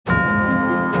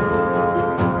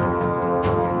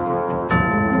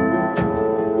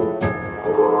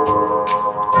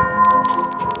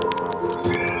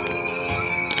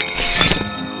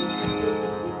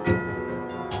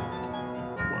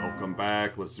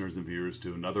listeners and viewers,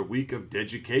 to another week of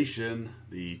Deducation,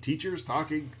 the Teachers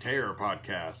Talking Terror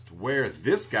podcast, where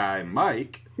this guy,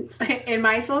 Mike, and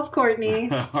myself,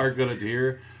 Courtney, are going to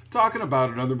hear talking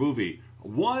about another movie.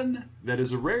 One that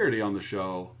is a rarity on the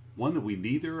show, one that we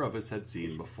neither of us had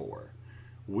seen before.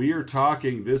 We are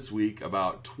talking this week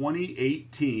about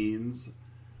 2018's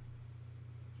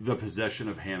The Possession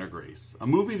of Hannah Grace, a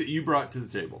movie that you brought to the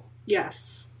table.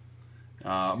 Yes.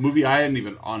 Movie I hadn't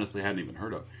even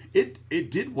heard of. It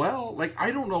did well. Like,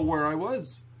 I don't know where I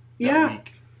was that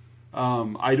week.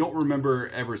 I don't remember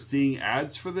ever seeing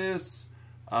ads for this.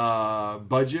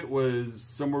 Budget was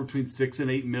somewhere between 6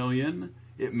 and 8 million.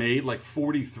 It made like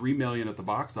 43 million at the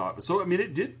box office. So I mean,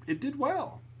 it did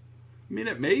well. I mean,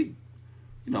 it made,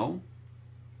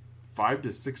 5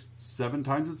 to 6, 7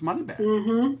 times its money back.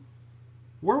 Mm-hmm.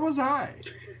 Where was I?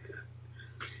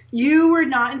 You were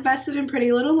not invested in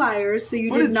Pretty Little Liars, so you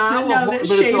did not know that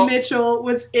Shay Mitchell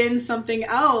was in something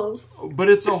else. But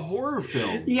it's a horror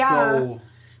film. Yeah.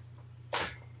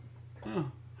 So,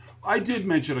 I did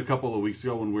mention a couple of weeks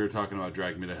ago when we were talking about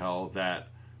Drag Me to Hell that,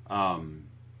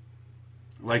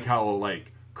 like how,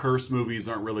 curse movies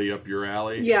aren't really up your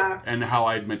alley. Yeah. And how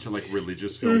I'd mentioned,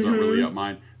 religious films aren't really up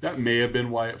mine. That may have been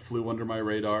why it flew under my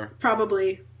radar.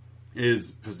 Probably. Is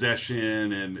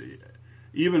possession, and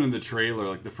even in the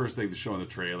trailer, the first thing to show in the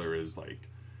trailer is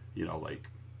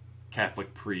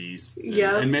Catholic priests.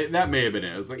 And that may have been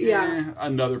it. It was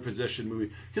another possession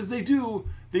movie. Because they do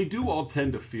all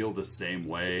tend to feel the same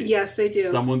way. Yes, they do.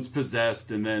 Someone's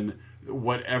possessed, and then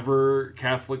whatever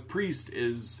Catholic priest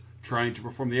is trying to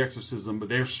perform the exorcism, but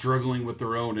they're struggling with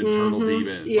their own internal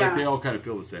demons. Yeah. They all kind of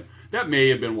feel the same. That may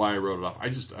have been why I wrote it off. I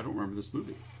don't remember this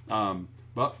movie.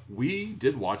 But we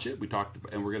did watch it. We talked,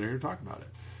 and we're going to hear talk about it.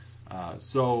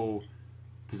 So,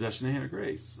 Possession of Hannah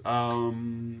Grace.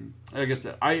 Like I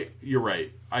said, you're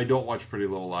right. I don't watch Pretty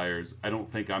Little Liars. I don't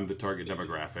think I'm the target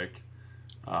demographic.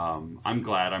 I'm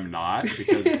glad I'm not,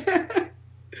 because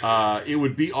it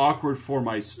would be awkward for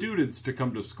my students to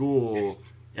come to school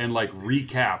and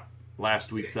recap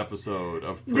last week's episode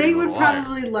of Pretty They Little would Liars.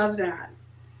 probably love that.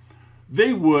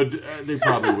 They would. They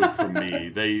probably would from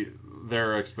me.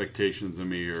 Their expectations of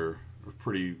me are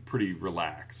pretty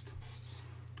relaxed.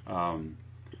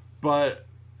 But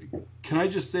can I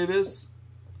just say this?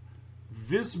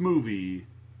 This movie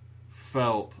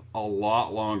felt a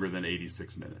lot longer than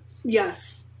 86 minutes.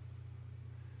 Yes.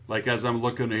 As I'm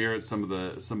looking here at some of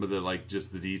the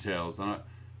just the details, and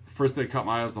first thing that caught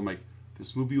my eyes, I'm like,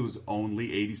 this movie was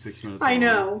only 86 minutes long. I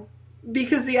know.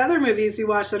 Because the other movies we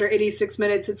watch that are 86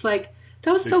 minutes, it's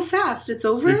that was so fast. It's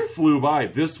over. It flew by.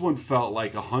 This one felt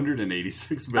like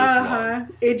 186 minutes long.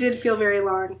 It did feel very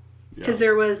long. Because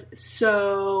there was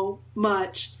so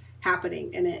much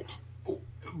happening in it.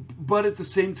 But at the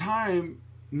same time,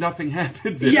 nothing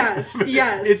happens in it.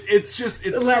 Yes. It's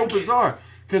so bizarre.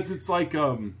 Because it's I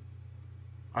don't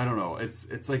know.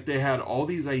 It's like they had all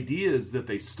these ideas that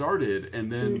they started,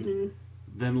 and then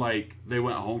they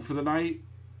went home for the night.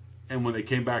 And when they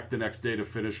came back the next day to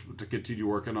continue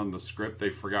working on the script, they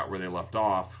forgot where they left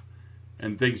off,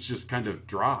 and things just kind of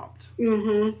dropped.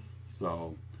 Mm-hmm.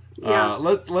 So,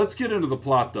 let's get into the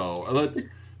plot, though.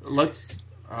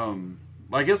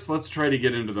 I guess let's try to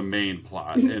get into the main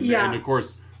plot, and of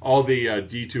course all the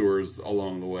detours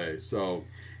along the way. So,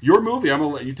 your movie, I'm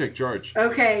gonna let you take charge.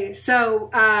 Okay, so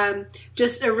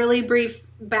just a really brief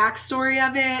backstory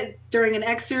of it. During an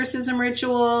exorcism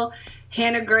ritual,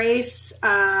 Hannah Grace,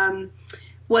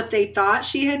 what they thought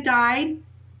she had died,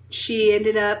 she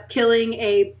ended up killing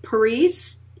a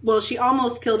priest. Well, she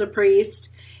almost killed a priest.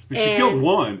 She killed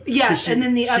one. Yes, and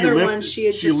then the other one she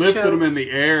had just choked. She lifted him in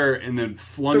the air and then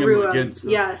flung him against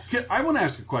them. Yes. I want to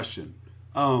ask a question.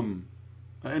 And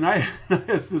I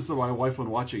asked this to my wife when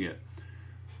watching it.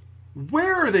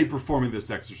 Where are they performing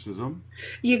this exorcism?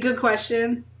 Yeah, good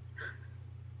question.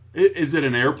 Is it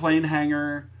an airplane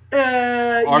hangar?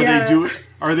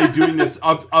 Are they doing this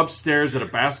upstairs at a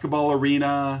basketball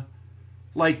arena?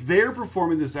 They're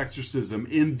performing this exorcism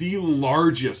in the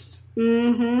largest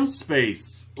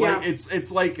space. Yeah.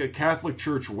 It's like a Catholic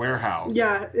church warehouse.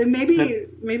 Yeah, and maybe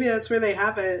that's where they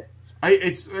have it.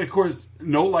 It's of course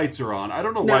no lights are on. I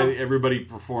don't know why everybody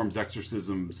performs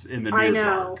exorcisms in the near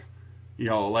dark.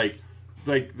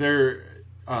 They're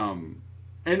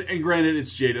and granted,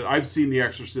 it's jaded. I've seen The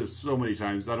Exorcist so many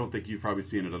times. I don't think you've probably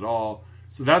seen it at all.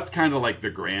 So that's kind of like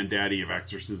the granddaddy of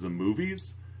exorcism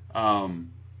movies. And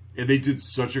they did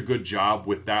such a good job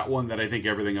with that one that I think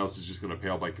everything else is just going to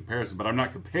pale by comparison. But I'm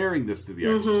not comparing this to The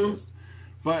Exorcist.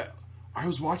 But I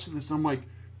was watching this and I'm like,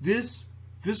 this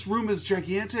room is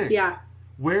gigantic. Yeah.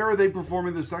 Where are they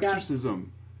performing this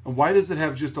exorcism? Yeah. And why does it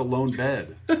have just a lone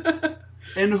bed?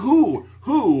 And who,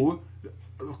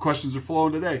 questions are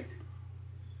flowing today,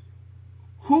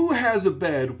 who has a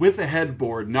bed with a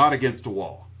headboard not against a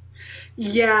wall?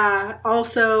 Yeah,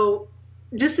 also,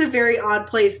 just a very odd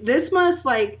place. This must,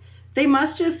 they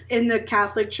must just, in the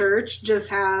Catholic Church, just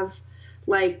have,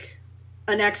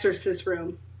 an exorcist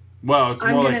room. Well, it's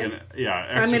more like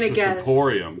exorcist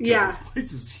emporium. Yeah. This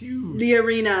place is huge. The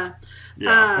arena.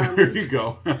 Yeah, there you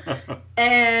go.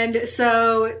 And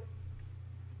so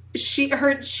she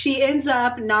ends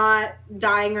up not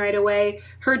dying right away.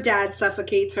 Her dad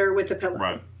suffocates her with a pillow.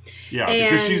 Right. Yeah,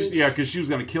 because she was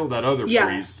going to kill that other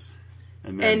priest.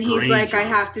 And he's like, I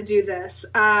have to do this.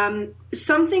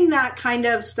 Something that kind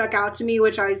of stuck out to me,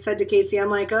 which I said to Casey, I'm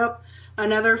like, oh,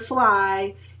 another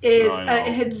fly, is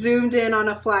it had zoomed in on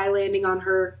a fly landing on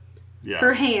her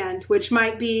hand, which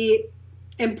might be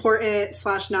important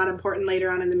 / not important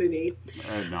later on in the movie.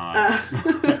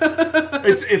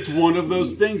 It's one of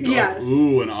those things. Yes.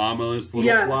 Ooh, an ominous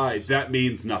little fly. That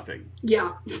means nothing.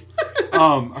 Yeah.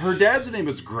 Her dad's name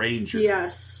is Granger.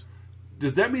 Yes.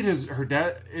 Does that mean her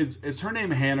dad is her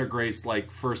name Hannah Grace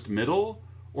first middle,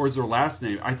 or is her last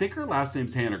name? I think her last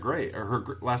name's Hannah Grace, or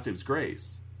her last name's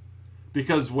Grace,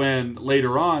 because when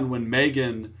later on when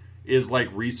Megan is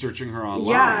researching her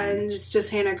online, and it's just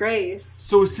Hannah Grace.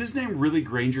 So is his name really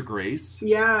Granger Grace?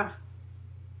 Yeah.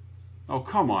 Oh,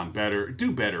 come on,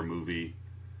 do better movie.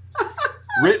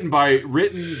 written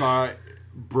by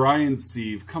Brian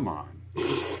Sieve. Come on.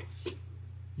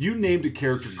 You named a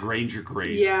character Granger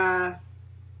Grace. Yeah.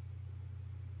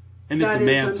 And it's a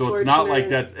man, so it's not like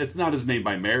that's. It's not his name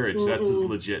by marriage. Mm-mm. That's his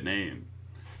legit name.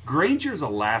 Granger's a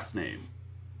last name.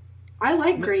 I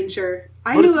like Granger.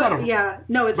 No,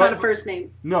 it's not a first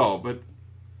name. No, but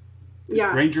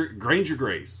yeah, Granger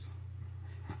Grace.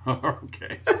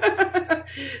 Okay.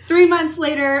 3 months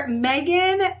later,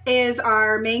 Megan is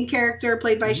our main character,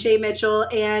 played by Shay Mitchell,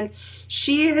 and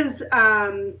she's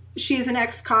an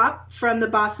ex-cop from the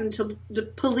Boston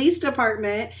Police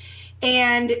Department,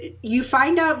 and you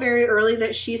find out very early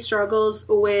that she struggles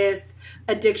with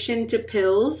addiction to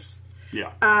pills.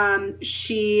 Yeah.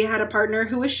 She had a partner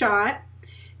who was shot,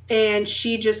 and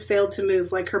she just failed to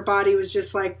move. Her body was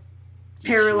just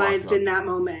paralyzed in that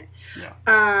moment. Yeah.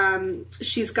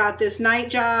 She's got this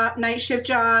night shift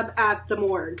job at the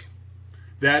morgue.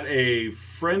 That a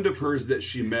friend of hers that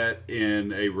she met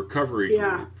in a recovery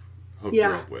group hooked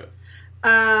her up with.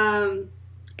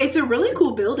 It's a really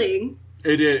cool building.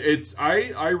 It is.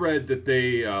 I read that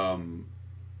they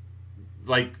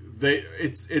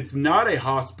it's not a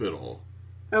hospital.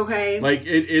 Okay.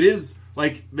 It is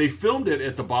they filmed it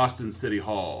at the Boston City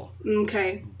Hall.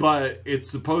 Okay. But it's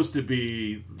supposed to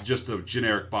be just a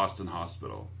generic Boston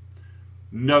hospital.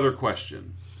 Another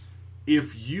question.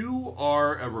 If you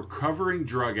are a recovering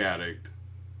drug addict,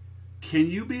 can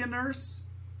you be a nurse?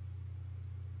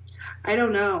 I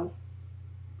don't know.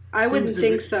 I wouldn't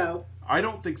think so. I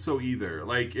don't think so either.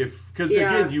 Because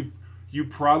again, you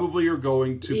probably are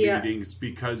going to meetings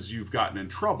because you've gotten in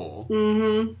trouble.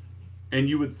 Mm-hmm. And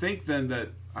you would think then that,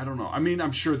 I don't know. I mean,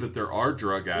 I'm sure that there are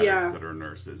drug addicts that are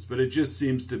nurses, but it just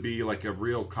seems to be a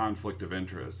real conflict of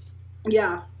interest.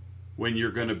 Yeah. When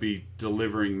you're going to be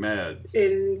delivering meds.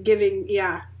 And giving,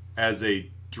 as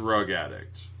a drug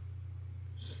addict.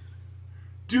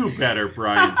 Do better,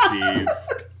 Brian Sieve.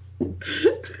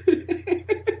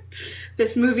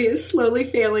 This movie is slowly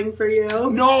failing for you.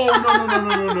 No.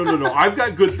 I've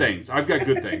got good things.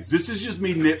 This is just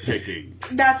me nitpicking.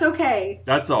 That's okay.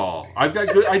 That's all. I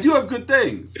do have good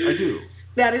things. I do.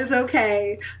 That is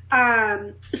okay.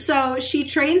 So she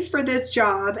trains for this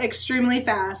job extremely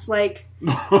fast. We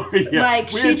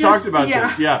had talked about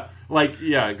this. Yeah.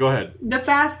 Go ahead. The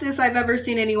fastest I've ever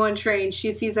seen anyone train.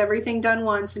 She sees everything done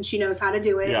once and she knows how to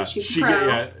do it. Yeah, and she's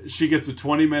pro. She gets a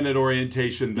 20-minute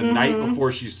orientation the night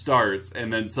before she starts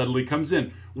and then suddenly comes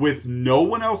in with no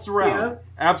one else around. Yep.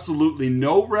 Absolutely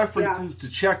no references to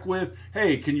check with.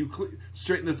 Hey, can you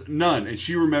straighten this? None. And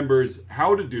she remembers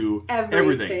how to do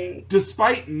everything.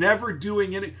 Despite never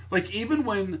doing any. Even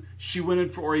when she went in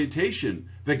for orientation,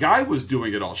 the guy was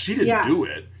doing it all. She didn't do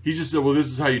it. He just said, well, this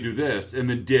is how you do this, and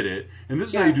then did it. And this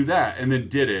is how you do that, and then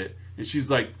did it. And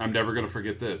she's like, I'm never going to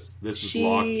forget this. This is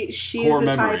locked. Core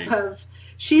memory.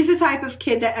 She's the type of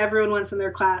kid that everyone wants in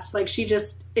their class.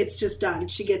 It's just done.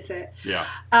 She gets it. Yeah.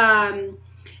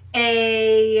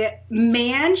 A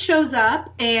man shows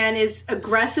up and is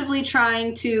aggressively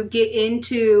trying to get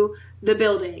into the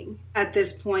building at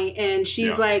this point. And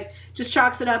she's just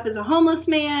chalks it up as a homeless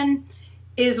man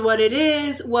is what it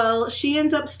is. Well, she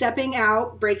ends up stepping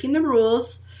out, breaking the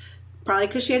rules, probably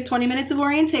because she had 20 minutes of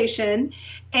orientation.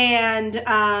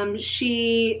 And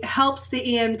she helps the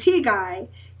EMT guy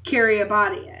carry a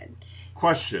body in.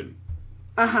 Question.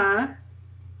 Uh-huh.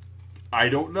 I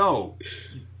don't know.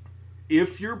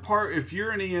 If you're an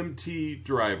EMT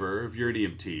driver, if you're an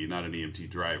EMT, not an EMT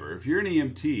driver, if you're an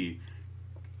EMT,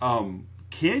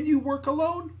 can you work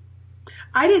alone?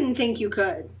 I didn't think you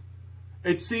could.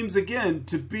 It seems, again,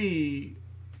 to be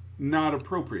not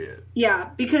appropriate. Yeah,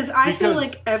 because I feel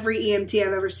like every EMT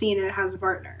I've ever seen it has a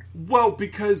partner. Well,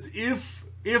 because if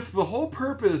the whole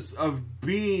purpose of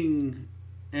being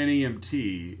an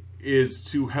EMT is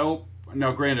to help,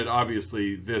 now granted,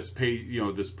 obviously this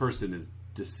person is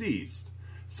deceased,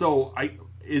 so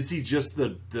is he just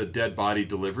the dead body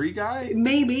delivery guy?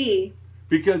 Maybe.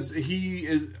 Because he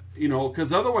is,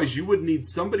 because otherwise you would need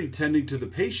somebody tending to the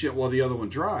patient while the other one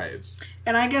drives.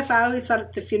 And I guess I always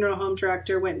thought the funeral home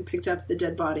director went and picked up the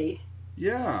dead body.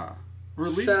 Yeah. Or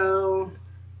at least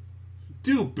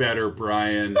do better,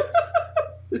 Brian.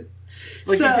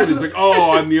 Again, it's like,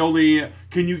 oh, I'm the only,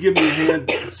 can you give me a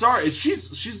hand? Sorry,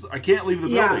 she's I can't leave the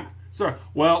building. Sorry.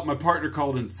 Well, my partner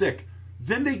called in sick.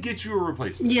 Then they get you a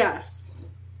replacement. Yes.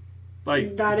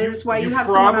 That is why you have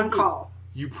someone on call.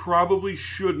 You probably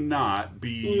should not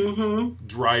be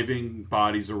driving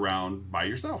bodies around by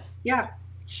yourself. Yeah.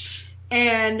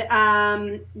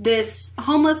 And this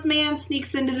homeless man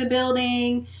sneaks into the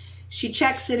building. She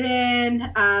checks it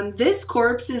in. This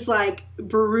corpse is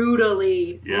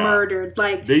brutally murdered.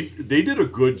 They did a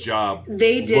good job.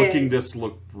 They did making this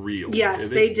look real. Yes,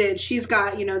 they did. She's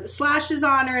got the slashes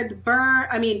on her, the burn.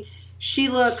 I mean, she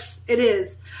looks. It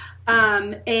is.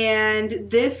 And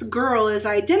this girl is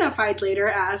identified later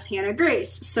as Hannah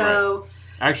Grace. So. Right.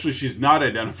 Actually, she's not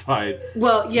identified.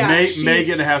 Well, yeah.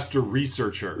 Megan has to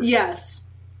research her. Yes.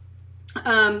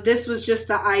 This was just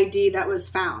the ID that was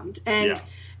found. And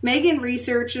Megan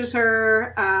researches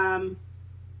her,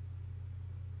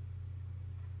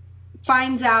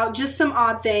 finds out just some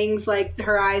odd things, like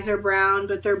her eyes are brown,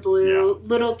 but they're blue.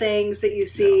 Little things that you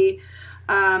see.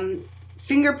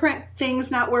 Fingerprint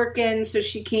things not working, so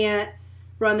she can't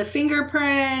run the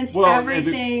fingerprints,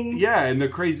 everything. And the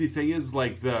crazy thing is,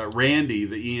 the Randy,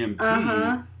 the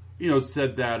EMT,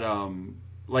 said that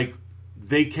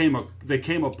they came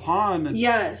upon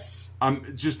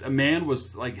just a man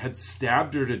was had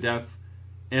stabbed her to death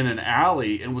in an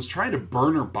alley and was trying to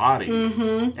burn her body,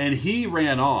 and he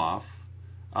ran off.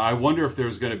 I wonder if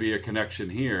there's going to be a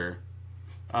connection here,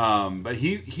 but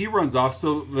he runs off.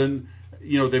 So then.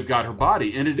 They've got her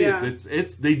body, and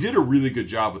it's they did a really good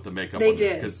job with the makeup on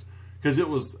this because it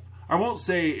was, I won't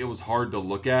say it was hard to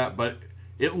look at, but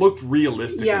it looked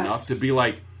realistic enough to be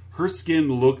her skin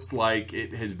looks like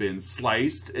it has been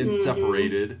sliced and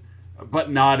separated,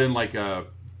 but not in a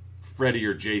Freddy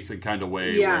or Jason kind of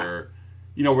way where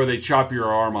where they chop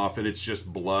your arm off and it's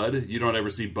just blood. You don't ever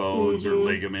see bones or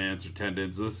ligaments or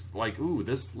tendons. This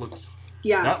this looks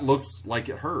that looks like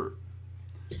it hurt.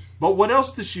 But what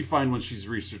else does she find when she's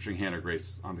researching Hannah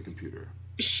Grace on the computer?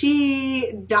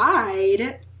 She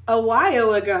died a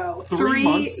while ago. 3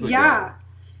 months ago. Yeah.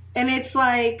 And it's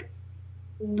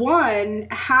one,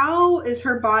 how is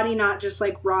her body not just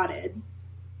rotted?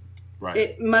 Right.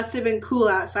 It must have been cool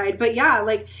outside. But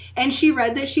and she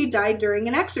read that she died during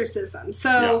an exorcism.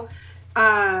 So,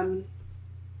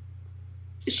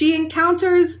 she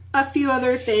encounters a few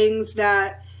other things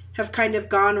that have kind of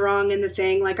gone wrong in the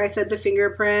thing. Like I said, the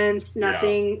fingerprints,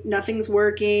 nothing's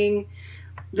working.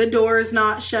 The door's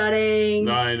not shutting.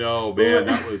 I know, man.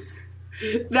 That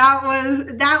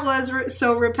was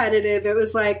so repetitive. It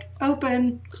was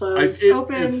open, close,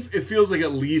 open. It feels like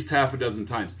at least half a dozen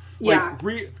times.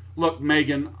 Look,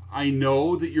 Megan, I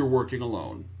know that you're working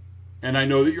alone, and I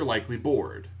know that you're likely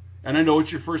bored, and I know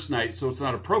it's your first night, so it's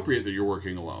not appropriate that you're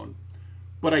working alone.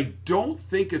 But I don't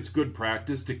think it's good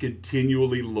practice to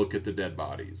continually look at the dead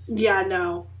bodies. Yeah,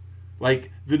 no.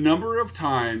 The number of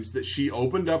times that she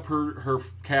opened up her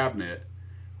cabinet,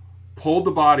 pulled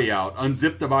the body out,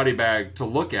 unzipped the body bag to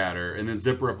look at her, and then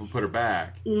zip her up and put her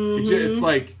back. It's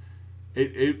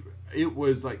it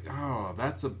was oh,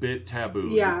 that's a bit taboo.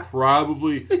 Yeah.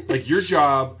 Probably, your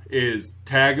job is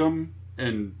tag them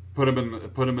and put them in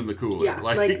the cooler.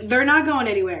 Yeah, they're not going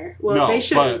anywhere. Well, no, they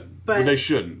shouldn't. But they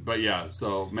shouldn't. But yeah,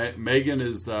 so Megan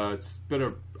is, it's been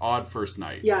an odd first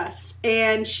night. Yes.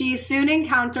 And she soon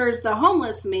encounters the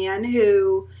homeless man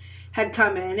who had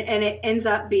come in, and it ends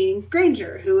up being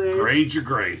Granger, who is... Granger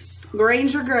Grace.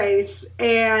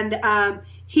 And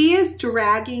he is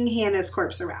dragging Hannah's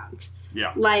corpse around.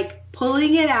 Yeah.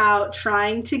 Pulling it out,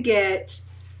 trying to get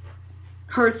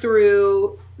her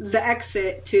through the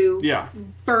exit to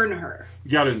burn her.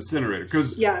 You got to incinerate her.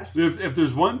 Because yes. if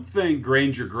there's one thing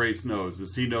Granger Grace knows,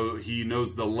 is he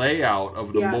knows the layout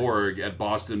of the morgue at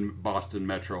Boston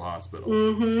Metro Hospital.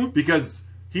 Mm-hmm. Because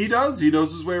he knows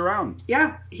his way around.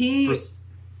 Yeah,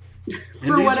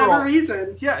 for whatever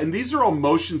reason. Yeah, and these are all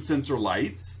motion sensor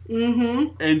lights.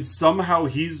 Mm-hmm. And somehow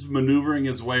he's maneuvering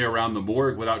his way around the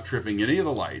morgue without tripping any of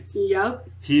the lights. Yep.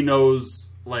 He knows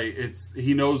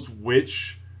he knows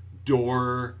which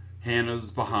door Hannah's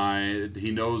behind.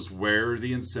 He knows where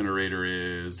the incinerator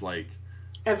is. Like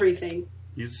everything.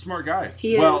 He's a smart guy.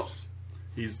 He is.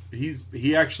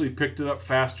 He actually picked it up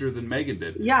faster than Megan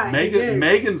did. Yeah, he did.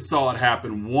 Megan saw it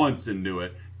happen once and knew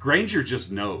it. Granger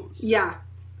just knows. Yeah.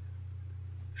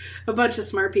 A bunch of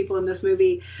smart people in this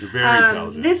movie. They're very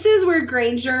intelligent. This is where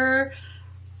Granger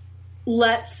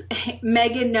lets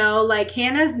Megan know, like,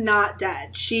 Hannah's not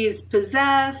dead. She's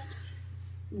possessed.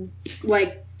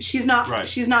 Like, she's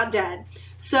not dead.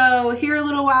 So here a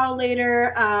little while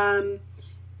later,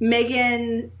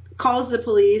 Megan calls the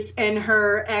police, and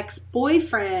her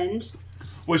ex-boyfriend.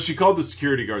 Well, she called the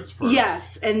security guards first.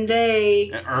 Yes, and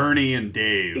Ernie and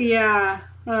Dave. Yeah.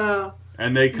 Oh.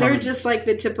 And they're just like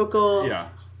the typical. Yeah.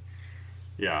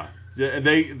 Yeah.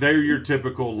 They're your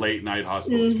typical late night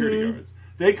hospital security guards.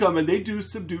 They come and they do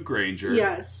subdue Granger.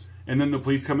 Yes. And then the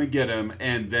police come and get him,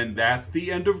 and then that's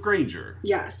the end of Granger.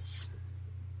 Yes.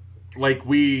 Like,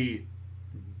 we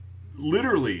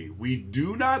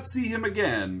do not see him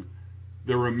again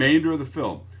the remainder of the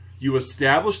film. You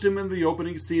established him in the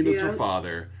opening scene as her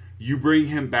father. You bring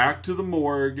him back to the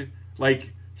morgue.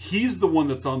 Like, he's the one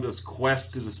that's on this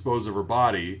quest to dispose of her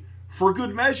body for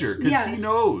good measure, because he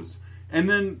knows. And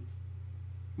then,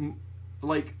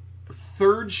 like,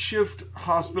 third shift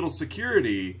hospital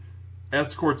security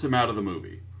escorts him out of the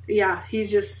movie. Yeah,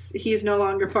 he's no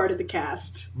longer part of the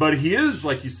cast. But he is,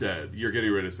 like you said, you're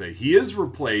getting ready to say, he is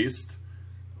replaced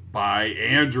by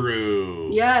Andrew.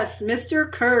 Yes, Mr.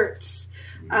 Kurtz.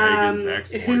 Megan's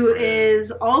ex-boyfriend. Who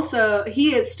is also,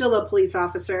 he is still a police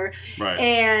officer. Right.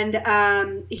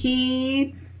 And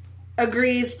he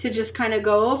agrees to just kind of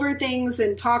go over things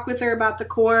and talk with her about the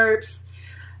corpse.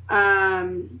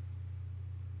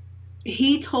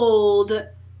 He told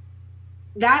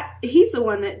that he's the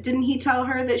one that, didn't he tell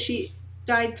her that she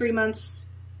died 3 months?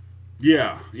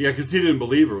 Yeah, because he didn't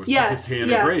believe her. It's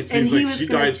Hannah Grace. And he's like, she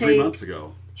died 3 months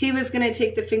ago. He was going to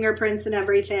take the fingerprints and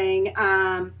everything.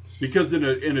 Because in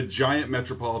a giant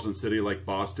metropolitan city like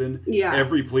Boston,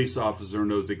 every police officer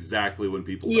knows exactly when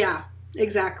people die. Yeah,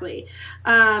 exactly.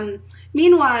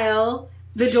 Meanwhile,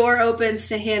 the door opens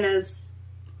to Hannah's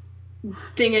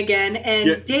thing again,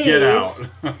 and get out.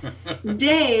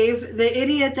 Dave, the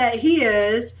idiot that he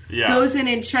is, goes in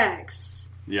and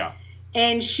checks. Yeah.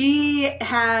 And she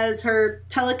has her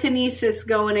telekinesis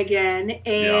going again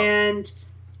and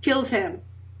kills him.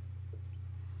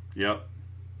 Yep.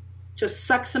 Just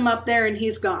sucks him up there and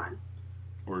he's gone.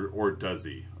 Or does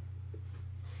he?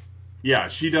 Yeah,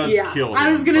 she does kill him.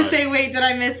 I was going to say, wait, did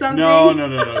I miss something?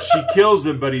 No. She kills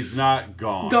him, but he's not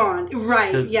gone. Gone.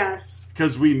 Right, yes.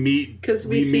 Because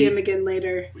we see him again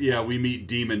later. Yeah, we meet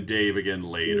Demon Dave again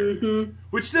later. Mm-hmm.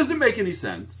 Which doesn't make any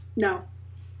sense. No.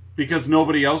 Because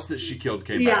nobody else that she killed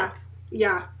came back.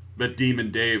 Yeah. But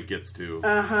Demon Dave gets to.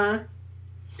 Uh-huh.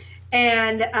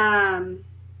 And,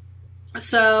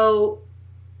 so,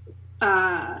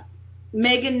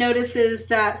 Megan notices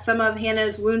that some of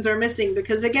Hannah's wounds are missing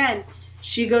because, again,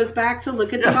 she goes back to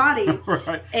look at the body.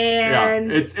 Right.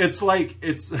 And it's like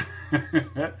it's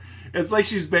like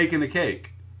she's baking a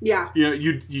cake. Yeah.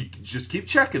 You just keep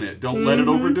checking it. Don't let it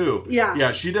overdo. Yeah.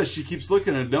 Yeah, she does. She keeps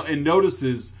looking at it and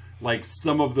notices like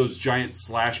some of those giant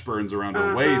slash burns around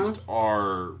her waist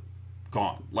are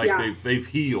gone. Like they've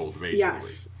healed basically.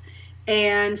 Yes.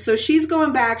 And so she's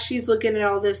going back, she's looking at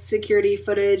all this security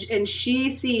footage, and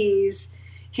she sees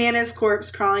Hannah's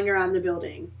corpse crawling around the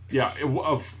building. Yeah,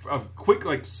 a quick,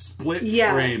 like, split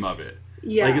frame of it.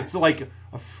 Yes. Like, it's like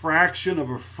a fraction of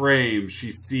a frame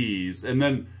she sees, and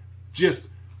then just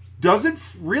doesn't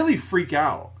really freak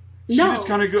out. No.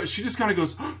 She just kind of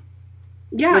goes,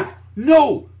 yeah. Like,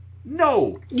 no.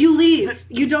 You leave.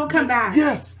 You don't come back.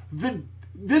 Yes.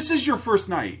 This is your first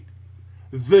night.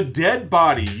 The dead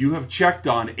body you have checked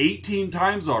on 18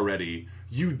 times already,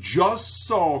 you just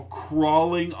saw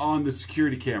crawling on the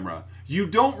security camera. You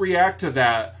don't react to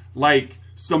that like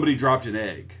somebody dropped an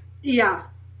egg. Yeah.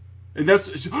 And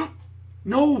that's...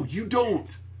 No, you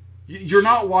don't. You're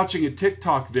not watching a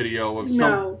TikTok video of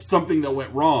something that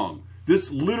went wrong.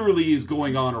 This literally is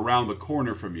going on around the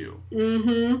corner from you.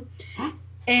 Mm-hmm.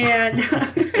 And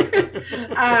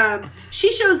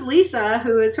she shows Lisa,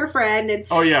 who is her friend, and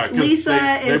Oh yeah, because Lisa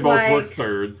they is both like, work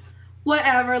thirds.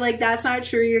 whatever, like, that's not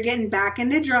true. You're getting back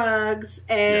into drugs,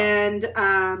 and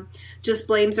just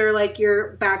blames her like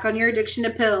you're back on your addiction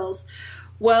to pills.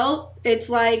 Well, it's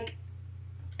like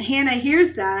Hannah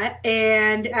hears that,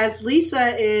 and as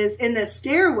Lisa is in the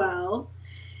stairwell,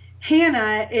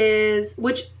 Hannah is,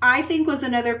 which I think was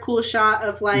another cool shot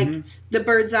of like the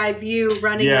bird's eye view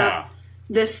running up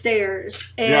the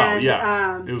stairs. And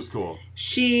it was cool.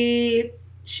 She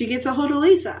gets a hold of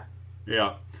Lisa.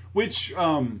 Yeah. Which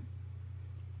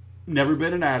never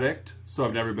been an addict, so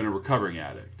I've never been a recovering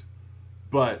addict.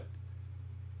 But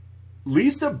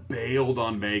Lisa bailed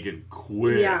on Megan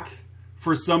quick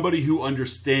for somebody who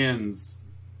understands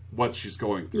what she's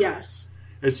going through. Yes.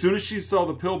 As soon as she saw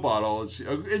the pill bottle,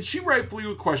 and she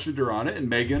rightfully questioned her on it, and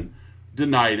Megan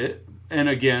denied it. And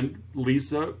again,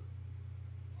 Lisa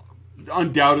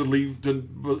undoubtedly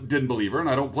didn't believe her, and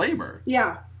I don't blame her.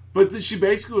 Yeah. But she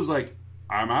basically was like,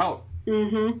 I'm out.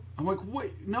 Mm-hmm. I'm like,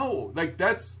 wait, no. Like,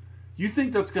 you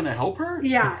think that's going to help her?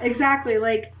 Yeah, exactly.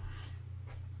 Like,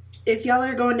 if y'all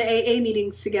are going to AA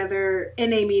meetings together,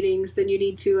 NA meetings, then you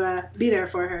need to be there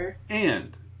for her.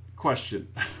 And, question.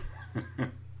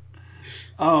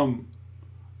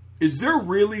 Is there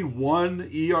really one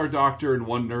ER doctor and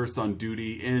one nurse on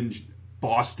duty in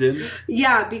Boston?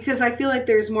 Yeah, because I feel like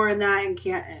there's more in that in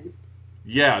Canton.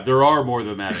 Yeah, there are more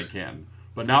than that in Canton.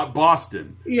 But not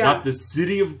Boston. Yeah. Not the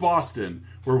city of Boston,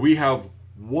 where we have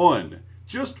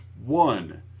just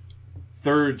one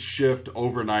third shift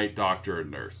overnight doctor and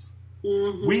nurse.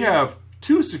 Mm-hmm. We have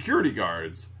 2 security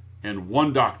guards and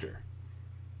 1 doctor.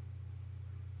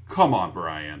 Come on,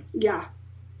 Brian. Yeah.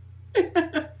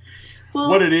 Well,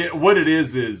 what it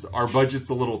is our budget's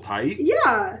a little tight.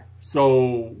 Yeah.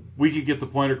 So we could get the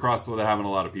point across without having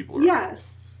a lot of people around.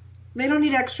 Yes. They don't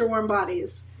need extra warm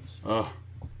bodies. Ugh.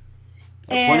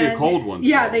 Plenty of cold ones.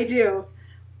 Yeah, they do.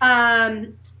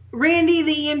 Randy,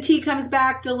 the EMT, comes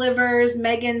back, delivers.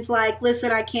 Megan's like,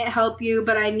 listen, I can't help you,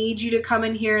 but I need you to come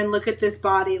in here and look at this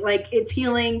body. Like, it's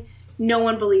healing. No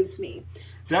one believes me.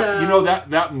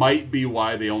 That might be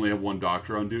why they only have 1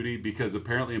 doctor on duty, because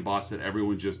apparently in Boston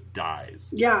everyone just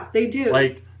dies. Yeah, they do.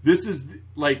 Like, this is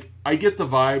like, I get the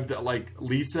vibe that like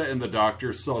Lisa and the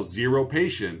doctor saw 0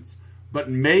 patients, but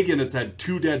Megan has had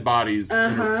 2 dead bodies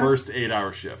in her first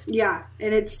 8-hour shift. Yeah,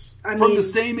 and it's from the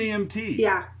same EMT.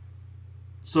 Yeah.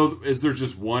 So is there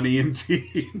just 1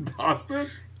 EMT in Boston?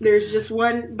 There's just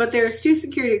 1, but there's 2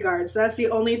 security guards. That's the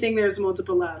only thing there's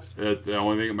multiple of. That's the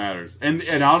only thing that matters. And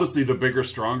honestly, the bigger,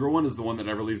 stronger one is the one that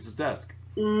never leaves his desk.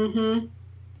 Mm-hmm.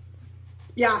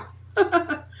 Yeah.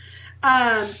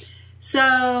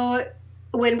 So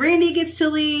when Randy gets to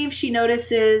leave,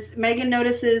 Megan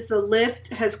notices the lift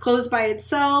has closed by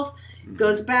itself,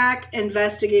 goes back,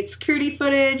 investigates security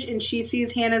footage, and she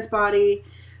sees Hannah's body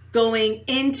going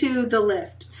into the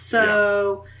lift.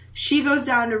 So she goes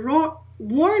down to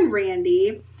warn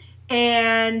Randy,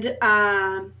 and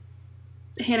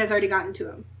Hannah's already gotten to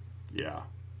him. Yeah.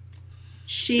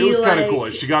 It was kind of cool.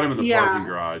 She got him in the parking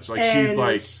garage. Like, she's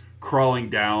like crawling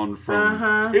down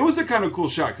from... It was a kind of cool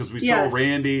shot, because we saw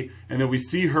Randy, and then we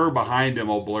see her behind him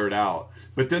all blurred out.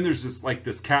 But then there's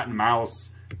this cat and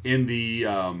mouse in the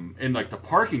the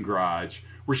parking garage,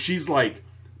 where she's like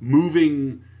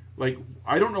moving... Like,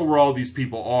 I don't know where all these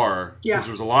people are, because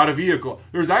there's a lot of vehicle.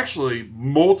 There's actually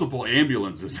multiple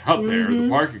ambulances out there in the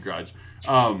parking garage.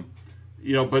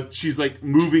 But she's like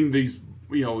moving these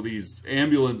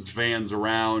ambulance vans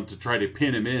around to try to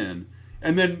pin him in,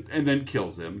 and then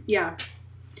kills him. Yeah.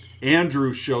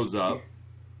 Andrew shows up,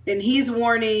 and he's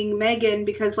warning Megan,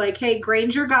 because like, hey,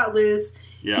 Granger got loose.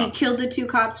 Yeah. He killed the 2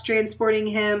 cops transporting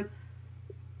him.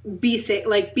 Be safe.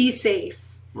 Like, be safe.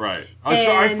 Right.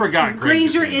 I forgot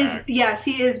Granger is back. Yes,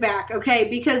 he is back. Okay,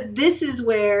 because this is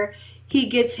where he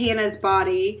gets Hannah's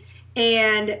body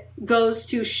and goes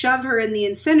to shove her in the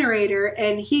incinerator,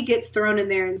 and he gets thrown in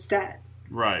there instead.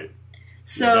 Right.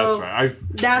 So that's right.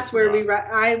 That's where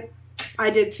I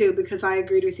did too, because I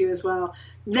agreed with you as well.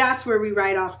 That's where we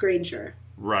write off Granger.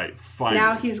 Right. Finally.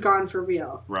 Now he's gone for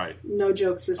real. Right. No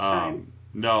jokes this time.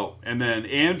 No. And then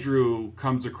Andrew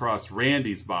comes across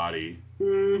Randy's body.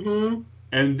 Mm-hmm.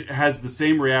 And has the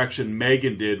same reaction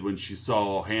Megan did when she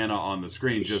saw Hannah on the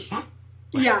screen. Just,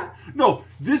 yeah. No,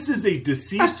 this is a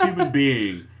deceased human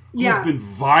being who's been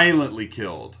violently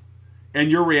killed. And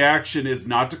your reaction is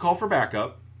not to call for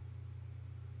backup.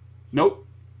 Nope.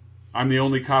 I'm the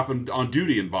only cop on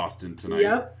duty in Boston tonight.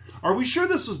 Yep. Are we sure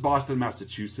this was Boston,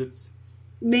 Massachusetts?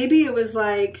 Maybe it was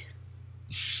like,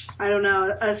 I don't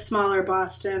know, a smaller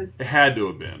Boston. It had to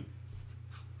have been.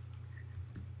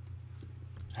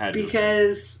 Had to.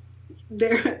 Because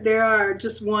there are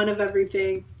just one of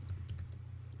everything.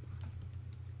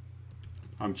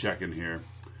 I'm checking here.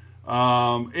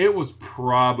 It was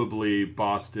probably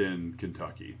Boston,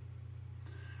 Kentucky.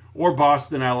 Or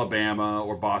Boston, Alabama,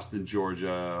 or Boston,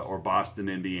 Georgia, or Boston,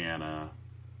 Indiana.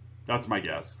 That's my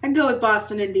guess. I'd go with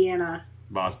Boston, Indiana.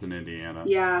 Boston, Indiana.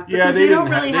 Yeah, because they don't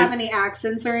really have any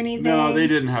accents or anything. No, they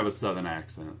didn't have a southern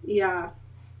accent. Yeah.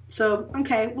 So,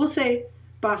 okay, we'll say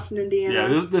Boston, Indiana.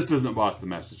 Yeah, this isn't Boston,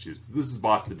 Massachusetts. This is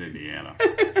Boston, Indiana.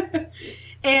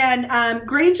 And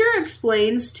Granger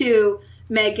explains to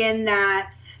Megan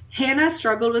that Hannah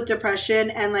struggled with depression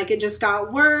and like it just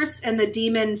got worse and the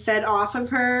demon fed off of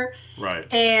her. Right.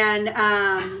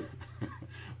 And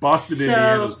Boston,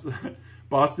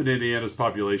 Indiana's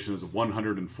population is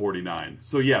 149.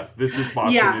 So yes, this is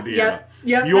Boston, Indiana.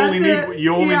 Yep, you only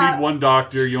need one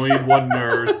doctor. You only need one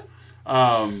nurse.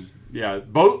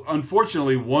 Both.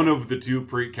 Unfortunately, one of the two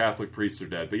Catholic priests are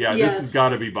dead. But yeah, This has got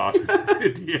to be Boston,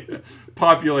 Indiana.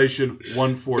 Population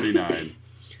 149.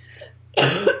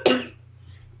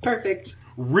 Perfect.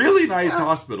 Really nice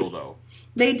hospital, though.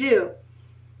 They do.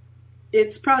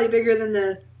 It's probably bigger than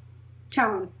the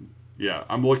town. Yeah,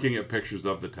 I'm looking at pictures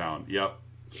of the town. Yep.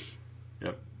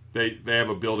 They have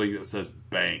a building that says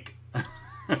bank. Go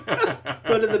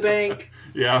to the bank.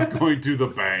 Yeah, going to the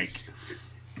bank.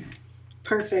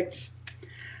 Perfect.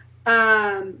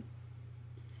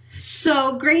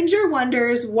 So Granger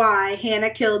wonders why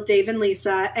Hannah killed Dave and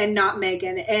Lisa and not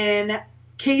Megan. And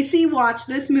Casey watched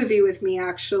this movie with me,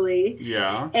 actually.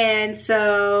 Yeah. And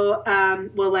so,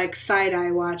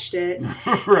 Side-Eye watched it.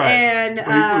 Right. And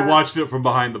we watched it from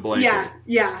behind the blanket.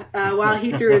 Yeah. While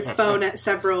he threw his phone at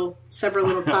several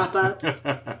little pop-ups.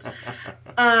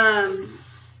 And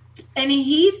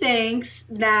he thinks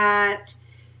that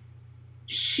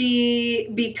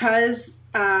because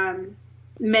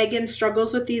Megan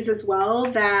struggles with these as well,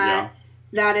 that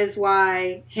is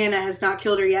why Hannah has not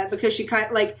killed her yet, because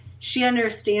she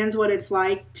understands what it's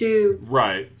like to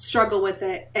struggle with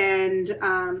it.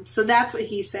 And so that's what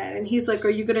he said. And he's like, are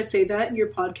you going to say that in your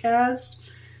podcast?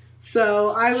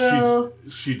 So I will.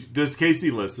 Does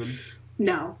Casey listen?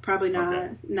 No, probably not.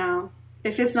 Okay. No.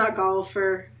 If it's not golf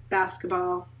or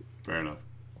basketball. Fair enough.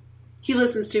 He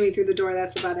listens to me through the door.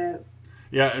 That's about it.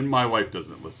 Yeah, and my wife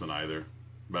doesn't listen either.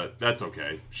 But that's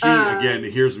okay. She, again,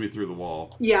 hears me through the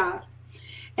wall. Yeah.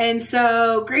 And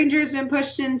so Granger's been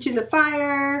pushed into the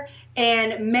fire,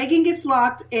 and Megan gets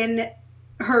locked in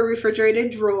her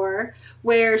refrigerated drawer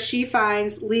where she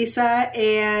finds Lisa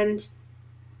and...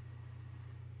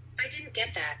 I didn't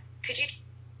get that. Could you...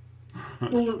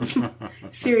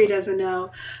 Siri doesn't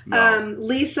know. No.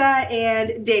 Lisa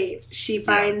and Dave. She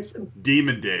finds...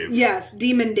 Demon Dave. Yes,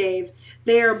 Demon Dave.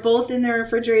 They are both in the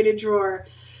refrigerated drawer.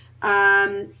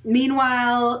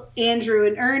 Meanwhile, Andrew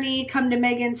and Ernie come to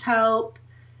Megan's help.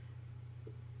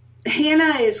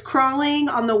 Hannah is crawling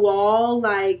on the wall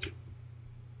like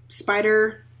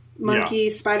spider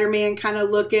monkey, Spider-Man kind of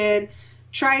looking.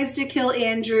 Tries to kill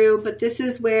Andrew, but this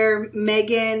is where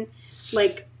Megan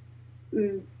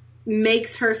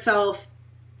makes herself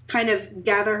kind of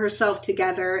gather herself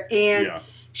together, and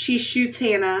she shoots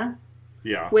Hannah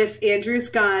with Andrew's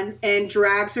gun and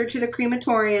drags her to the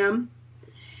crematorium.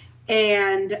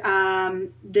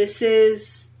 And this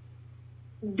is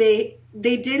they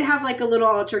did have like a little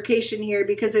altercation here,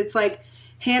 because it's like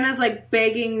Hannah's like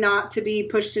begging not to be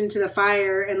pushed into the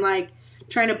fire and like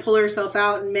trying to pull herself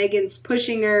out, and Megan's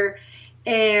pushing her,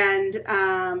 and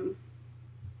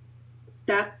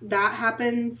that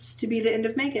happens to be the end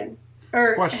of Megan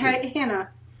or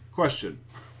Hannah. Question: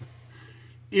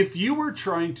 if you were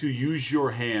trying to use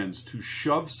your hands to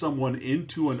shove someone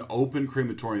into an open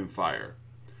crematorium fire,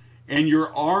 and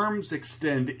your arms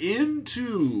extend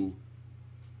into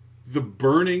the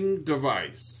burning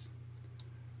device,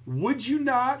 would you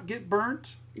not get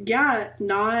burnt? Yeah,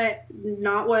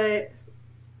 not what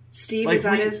Steve, is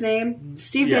that his name?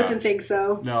 Steve doesn't think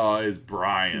so. No, it's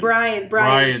Brian.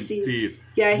 Brian Steve.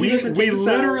 Yeah, he doesn't think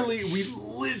so. We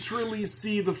literally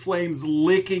see the flames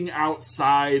licking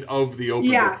outside of the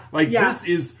open door. This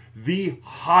is the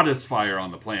hottest fire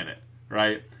on the planet,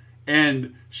 right?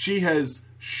 And she has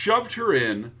shoved her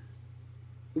in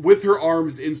with her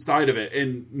arms inside of it,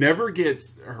 and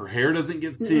her hair doesn't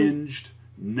get singed,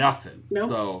 nothing. Nope.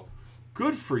 So,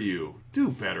 good for you. Do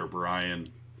better, Brian.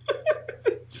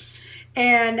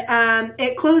 And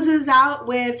it closes out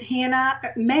with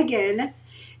Megan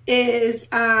is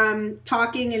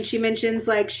talking, and she mentions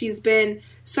like she's been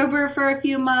sober for a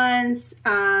few months.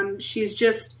 She's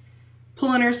just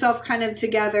pulling herself kind of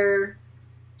together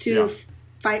to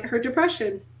fight her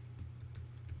depression.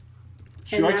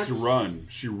 She And likes to that's- run.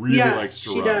 She really yes, likes to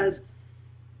she run. does.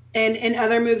 And in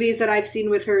other movies that I've seen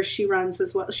with her, she runs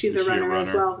as well. She's Is a she a runner as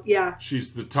runner? well. Yeah.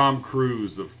 She's the Tom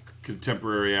Cruise of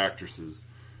contemporary actresses.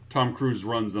 Tom Cruise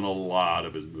runs in a lot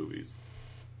of his movies.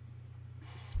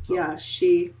 So, Yeah,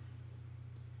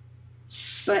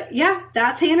 But yeah,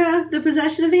 that's Hannah, the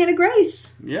possession of Hannah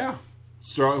Grace. Yeah.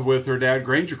 Start with her dad,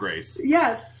 Granger Grace.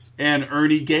 Yes. And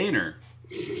Ernie Gaynor,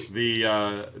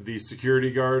 the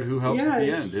security guard who helps at the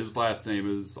Yes. end. His last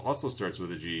name also starts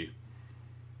with a G.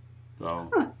 So,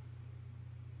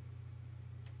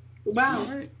 Wow. all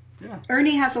right. Yeah.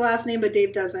 Ernie has a last name, but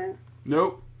Dave doesn't.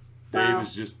 Nope. Dave Wow.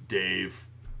 is just Dave.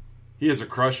 He has a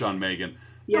crush on Megan.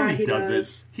 Yeah, No, he doesn't.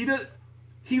 does. He does.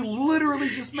 He literally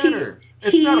just met He- her.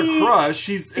 It's not a crush.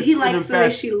 He It's likes an the way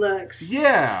infat- she looks.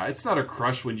 Yeah, it's not a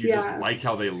crush when you Yeah. just like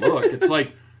how they look. It's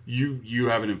like you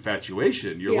have an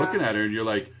infatuation. You're Yeah. looking at her and you're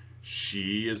like,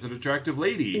 she is an attractive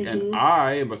lady, Mm-hmm. and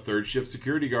I am a third shift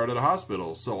security guard at a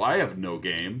hospital, so I have no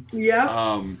game. Yep.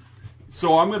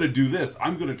 So I'm going to do this.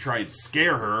 I'm going to try and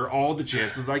scare her all the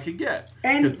chances I can get.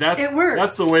 And 'Cause that's, it works.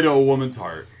 That's the way to a woman's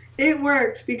heart. It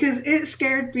worked because it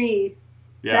scared me.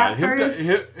 Yeah, That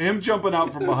first- him jumping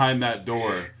out from behind that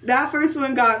door. That first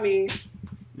one got me.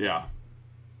 Yeah.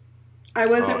 I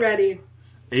wasn't Oh. ready.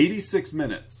 86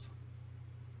 minutes.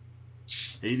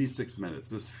 86 minutes.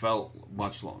 This felt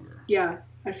much longer. Yeah.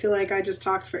 I feel like I just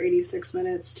talked for 86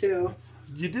 minutes too.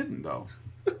 You didn't, though.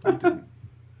 You didn't.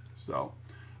 So,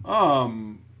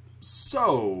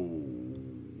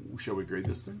 shall we grade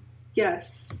this thing?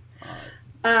 Yes. All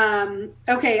right.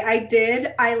 Okay,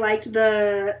 I liked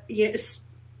the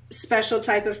special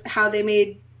type of how they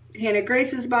made Hannah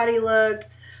Grace's body look.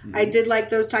 Mm-hmm. I did like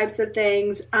those types of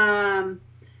things.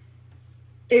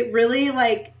 It really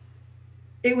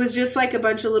it was just like a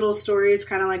bunch of little stories,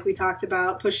 kind of like we talked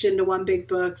about, pushed into one big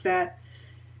book. That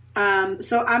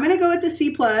so I'm gonna go with the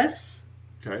C plus.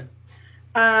 Okay.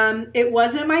 It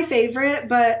wasn't my favorite,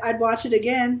 but I'd watch it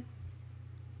again.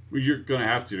 Well, you're gonna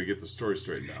have to get the story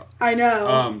straightened out. I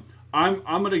know. I'm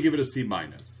gonna give it a C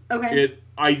minus. Okay.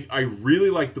 I really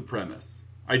like the premise.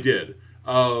 I did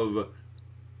of,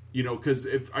 because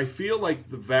if I feel like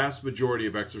the vast majority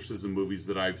of exorcism movies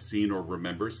that I've seen or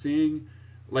remember seeing,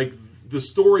 like the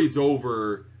story's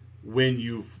over when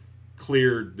you've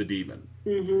cleared the demon.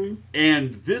 Mm-hmm.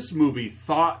 And this movie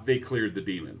thought they cleared the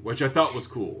demon, which I thought was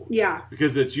cool. Yeah.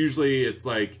 Because it's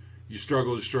like you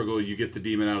struggle, you get the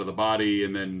demon out of the body,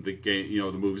 and then the game,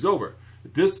 the movie's over.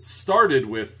 This started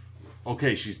with,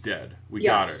 okay, she's dead. We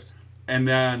got her. Yes. And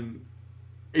then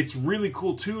it's really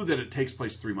cool too that it takes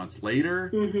place 3 months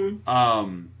later.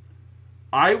 Mm-hmm.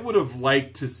 I would have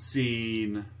liked to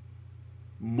seen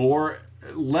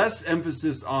less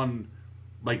emphasis on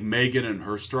like Megan and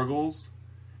her struggles,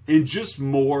 and just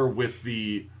more with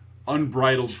the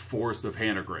unbridled force of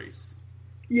Hannah Grace.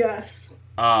 Yes.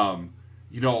 I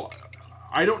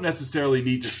don't necessarily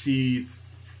need to see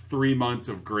 3 months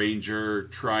of Granger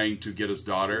trying to get his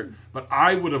daughter, but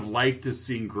I would have liked to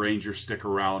seen Granger stick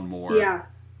around more. Yeah.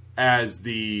 As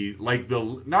not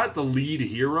the lead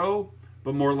hero,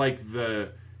 but more like the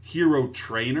hero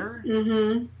trainer.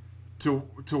 Mm-hmm.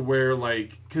 To where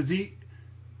because he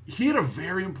had a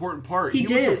very important part. He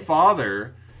was did. her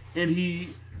father, and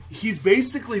he's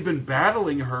basically been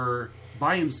battling her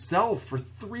by himself for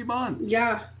 3 months.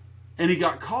 Yeah. And he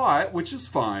got caught, which is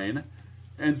fine.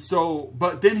 And so,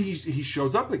 but then he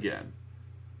shows up again.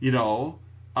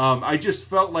 I just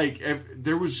felt like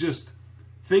there was just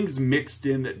things mixed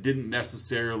in that didn't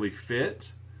necessarily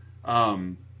fit.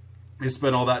 They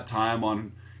spent all that time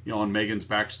on Megan's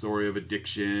backstory of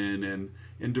addiction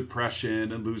and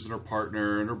depression and losing her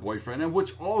partner and her boyfriend, and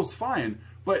which all is fine.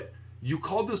 But you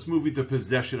called this movie The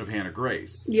Possession of Hannah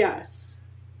Grace. Yes.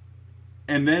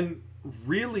 And then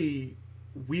really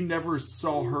we never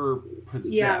saw her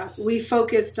possessed. Yeah. We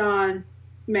focused on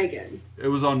Megan. It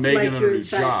was on Megan and you her had new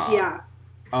said. job.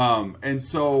 Yeah. And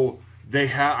so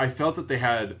I felt that they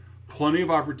had plenty of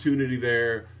opportunity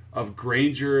there of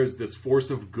Granger as this force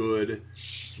of good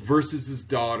versus his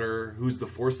daughter, who's the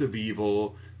force of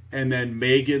evil. And then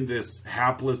Megan, this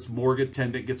hapless morgue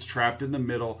attendant, gets trapped in the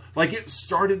middle. Like, it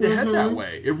started to head that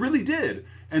way. It really did.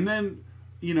 And then,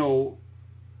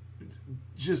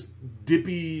 just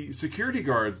dippy security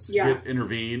guards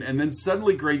intervene, and then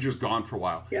suddenly Granger's gone for a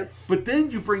while. Yep. But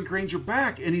then you bring Granger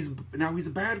back, and he's a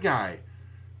bad guy.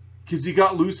 Because he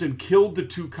got loose and killed the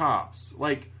 2 cops.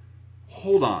 Like,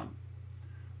 hold on.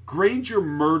 Granger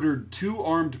murdered 2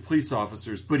 armed police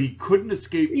officers, but he couldn't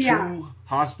escape 2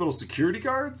 hospital security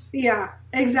guards? Yeah,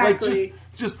 exactly. Like,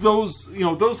 just those,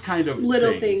 those kind of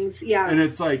little things, yeah. And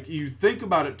it's like, you think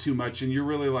about it too much, and you're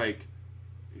really like,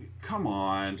 come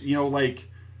on.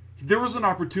 there was an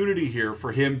opportunity here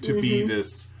for him to be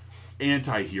this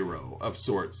anti-hero of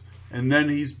sorts. And then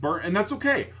he's burnt, and that's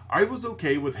okay. I was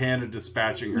okay with Hannah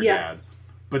dispatching her dad.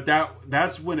 But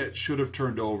that's when it should have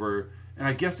turned over, and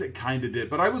I guess it kind of did.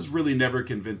 But I was really never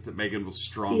convinced that Megan was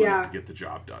strong enough to get the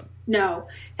job done. No.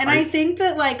 And I think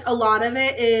that, like, a lot of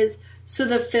it is, so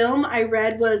the film I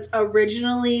read was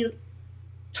originally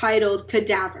titled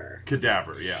Cadaver.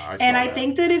 Cadaver, yeah. I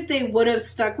think that if they would have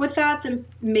stuck with that, then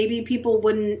maybe people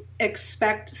wouldn't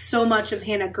expect so much of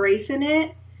Hannah Grace in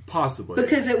it. Possibly.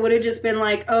 Because it would have just been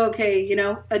like, oh, okay, you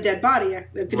know, a dead body, a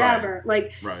cadaver.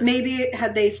 Like, maybe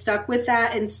had they stuck with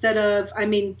that instead of, I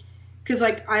mean, because,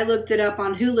 like, I looked it up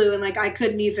on Hulu and, like, I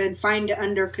couldn't even find it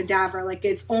under Cadaver. Like,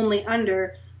 it's only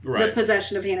under the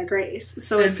possession of Hannah Grace.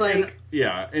 So it's like...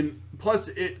 And plus,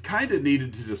 it kind of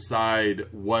needed to decide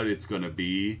what it's going to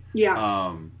be.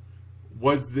 Yeah.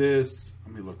 Was this...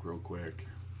 Let me look real quick.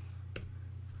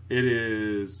 It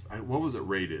is... What was it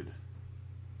rated?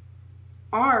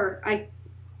 R.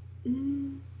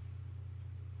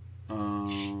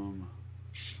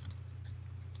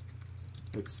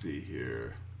 Let's see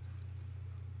here.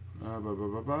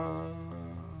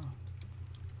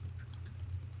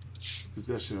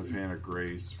 Possession of Hannah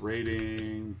Grace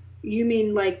rating. You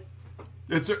mean like?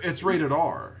 It's rated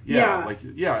R. Yeah. Like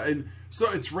and so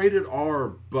it's rated R,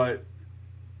 but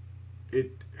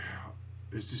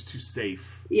it's just too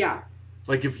safe. Yeah.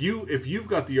 Like if you've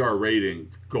got the R rating,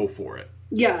 go for it.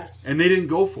 Yes. And they didn't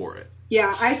go for it.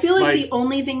 Yeah, I feel like the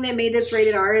only thing that made this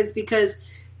rated R is because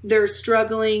they're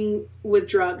struggling with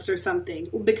drugs or something.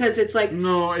 Because it's like...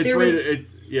 No, it's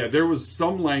rated... there was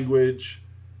some language.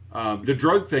 The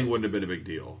drug thing wouldn't have been a big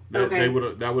deal.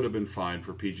 That would have been fine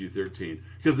for PG-13.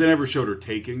 Because they never showed her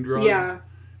taking drugs. Yeah.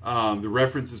 The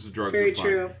references to drugs Very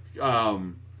are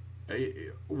fine. True.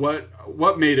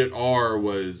 What made it R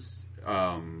was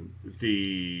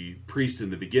the priest in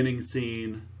the beginning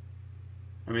scene.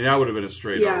 I mean, that would have been a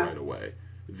straight R right away.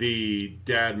 The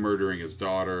dad murdering his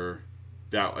daughter,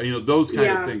 those kind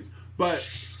of things. But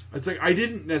it's like I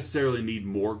didn't necessarily need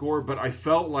more gore, but I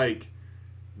felt like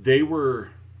they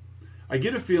were. I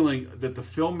get a feeling that the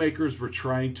filmmakers were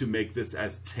trying to make this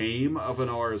as tame of an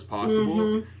R as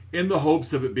possible, in the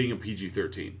hopes of it being a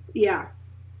PG-13. Yeah.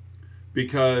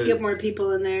 Because get more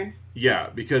people in there.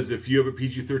 Yeah, because if you have a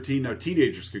PG-13, now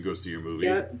teenagers could go see your movie,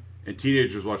 and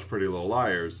teenagers watch Pretty Little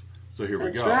Liars. So here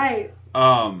we go. That's right.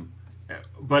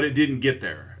 But it didn't get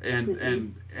there,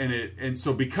 and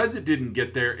so because it didn't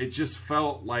get there, it just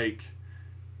felt like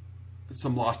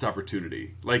some lost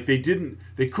opportunity. Like they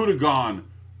could have gone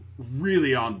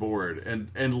really on board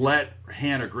and let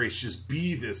Hannah Grace just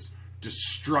be this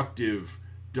destructive,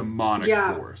 demonic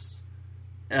force.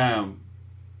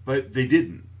 But they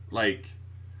didn't. Like,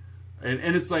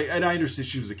 and it's like, and I understand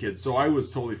she was a kid, so I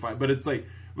was totally fine. But it's like.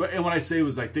 And what I say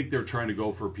was, I think they're trying to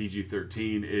go for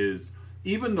PG-13 is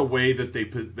even the way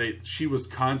that she was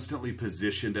constantly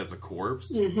positioned as a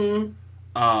corpse.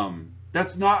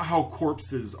 That's not how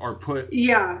corpses are put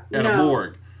at a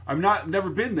morgue. Never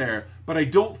been there, but I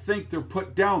don't think they're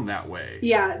put down that way.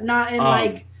 Yeah, not in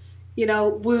like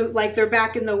they're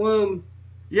back in the womb.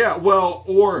 Yeah, well,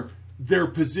 or they're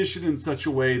positioned in such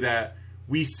a way that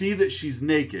we see that she's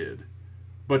naked.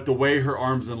 But the way her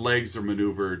arms and legs are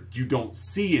maneuvered, you don't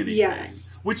see anything.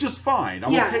 Yes. Which is fine.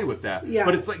 I'm okay with that. Yes.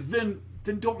 But it's like, then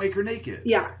don't make her naked.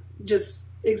 Yeah. Just,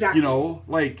 exactly.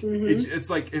 It's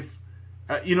like if,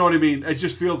 you know what I mean? It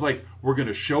just feels like we're going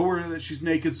to show her that she's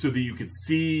naked so that you could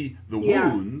see the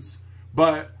wounds.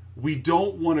 But we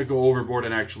don't want to go overboard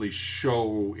and actually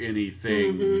show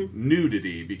anything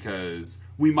nudity because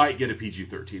we might get a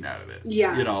PG-13 out of this.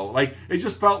 Yeah. It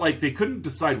just felt like they couldn't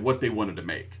decide what they wanted to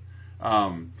make.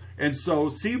 And so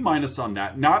C- on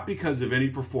that, not because of any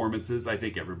performances. I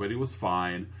think everybody was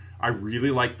fine. I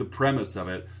really liked the premise of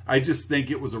it. I just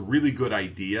think it was a really good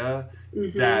idea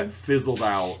that fizzled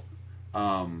out,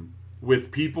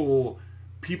 with people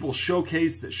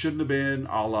showcased that shouldn't have been,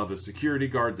 a la the security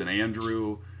guards and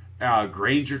Andrew,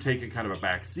 Granger taking kind of a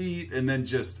back seat, and then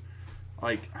just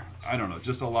like, I don't know,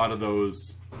 just a lot of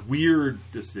those weird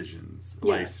decisions.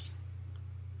 Yes.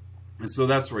 And so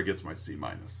that's where it gets my C-.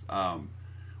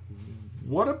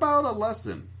 What about a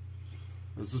lesson?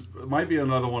 Might be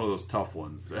another one of those tough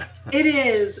ones. It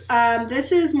is.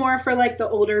 This is more for like the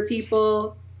older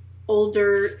people,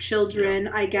 older children,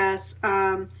 I guess.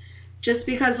 Just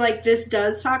because like this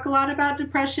does talk a lot about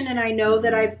depression, and I know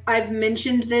that I've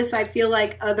mentioned this. I feel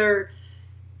like other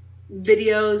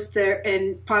videos there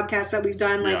and podcasts that we've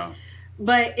done,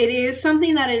 but it is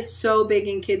something that is so big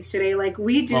in kids today. Like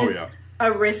we do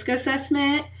a risk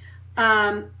assessment,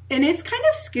 and it's kind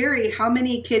of scary how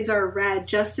many kids are read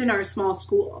just in our small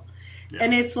school. Yeah.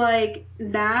 And it's like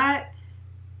that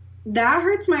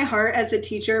hurts my heart as a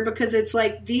teacher, because it's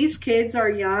like these kids are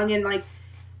young, and like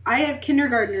I have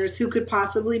kindergartners who could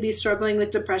possibly be struggling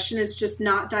with depression. It's just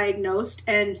not diagnosed,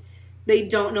 and they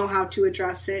don't know how to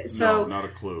address it. So no, not a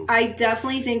clue. I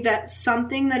definitely think that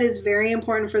something that is very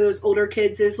important for those older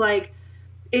kids is like,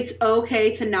 it's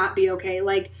okay to not be okay.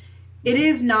 Like, it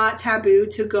is not taboo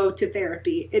to go to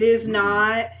therapy. It is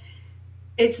not,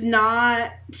 it's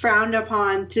not frowned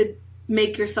upon to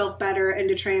make yourself better and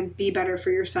to try and be better for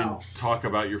yourself. And talk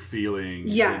about your feelings.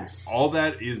 Yes. All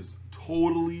that is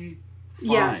totally fine.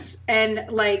 Yes. And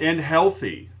like, and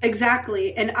healthy.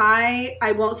 exactly. And I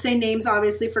won't say names,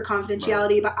 obviously, for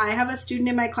confidentiality, but I have a student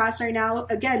in my class right now,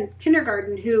 again,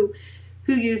 kindergarten, who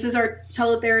uses our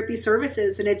teletherapy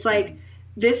services. And it's like,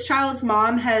 this child's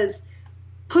mom has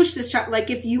pushed this child. Like,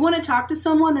 if you want to talk to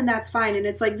someone, then that's fine. And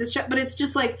it's like this child, but it's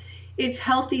just like, it's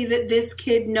healthy that this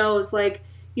kid knows, like,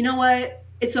 you know what?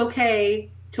 It's okay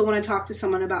to want to talk to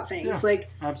someone about things. Yeah, like,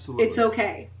 absolutely. it's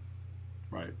okay.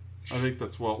 Right. I think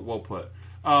that's well put.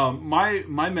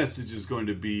 My message is going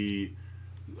to be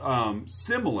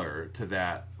similar to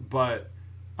that, but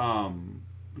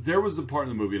there was a part in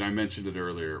the movie, and I mentioned it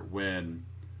earlier, when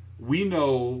we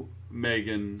know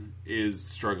Megan is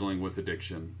struggling with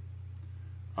addiction.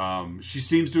 She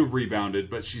seems to have rebounded,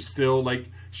 but she's still, like,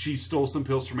 she stole some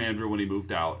pills from Andrew when he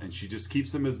moved out, and she just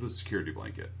keeps them as a security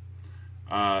blanket.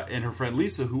 And her friend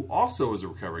Lisa, who also is a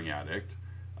recovering addict,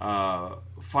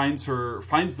 finds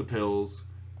the pills,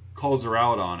 calls her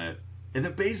out on it, and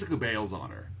then basically bails on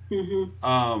her.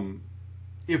 Mm-hmm.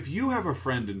 If you have a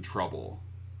friend in trouble,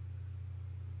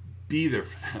 be there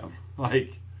for them.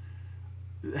 Like,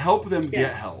 help them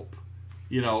get help.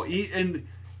 You know, and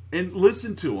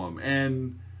listen to them,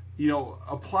 and, you know,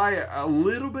 apply a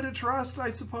little bit of trust, I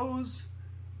suppose.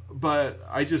 But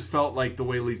I just felt like the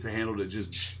way Lisa handled it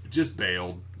just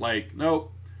bailed. Like,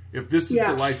 nope, if this is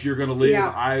the life you're going to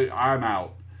live, I'm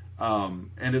out.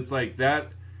 And it's like that.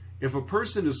 If a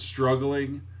person is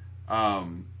struggling,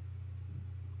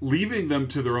 leaving them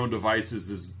to their own devices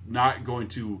is not going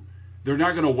to. They're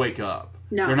not going to wake up.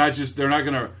 No, they're not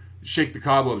going to shake the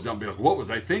cobwebs out and be like, "What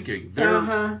was I thinking?"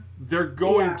 They're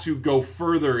going to go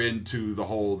further into the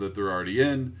hole that they're already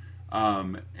in,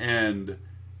 and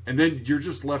then you're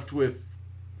just left with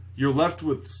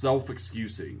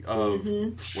self-excusing of,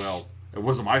 well, it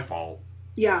wasn't my fault.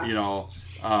 Yeah, you know,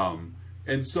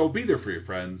 and so be there for your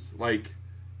friends. Like,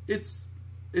 it's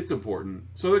important.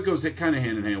 So that goes kind of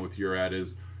hand in hand with your ad.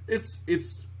 Is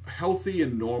it's healthy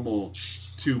and normal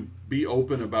to be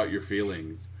open about your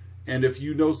feelings. And if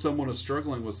you know someone is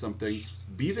struggling with something,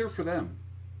 be there for them.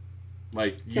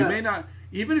 Like, you may not,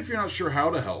 even if you're not sure how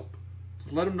to help,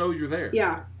 just let them know you're there.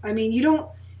 Yeah. I mean, you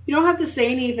don't have to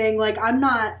say anything. Like, I'm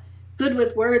not good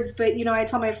with words, but, you know, I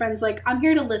tell my friends, like, I'm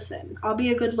here to listen. I'll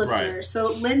be a good listener. Right.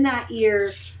 So lend that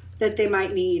ear that they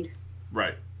might need.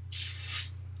 Right.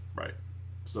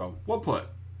 So, well put.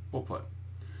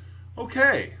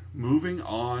 Okay, moving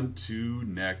on to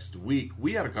next week.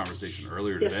 We had a conversation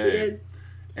earlier today. Yes, we did.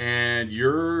 And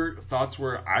your thoughts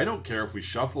were, I don't care if we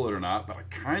shuffle it or not, but I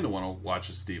kind of want to watch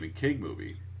a Stephen King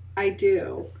movie. I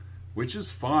do. Which is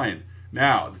fine.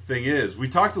 Now, the thing is, we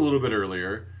talked a little bit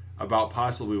earlier about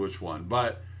possibly which one,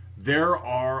 but there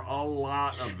are a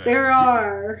lot of them. There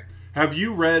are. Have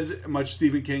you read much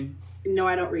Stephen King? No,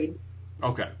 I don't read.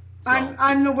 Okay. So.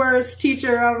 I'm the worst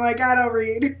teacher. I'm like, I don't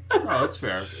read. Oh, that's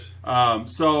fair.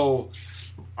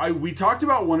 We talked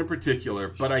about one in particular,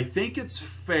 but I think it's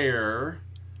fair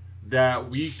that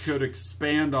we could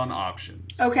expand on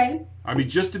options. Okay. I mean,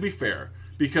 just to be fair,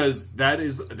 because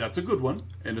that's a good one,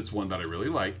 and it's one that I really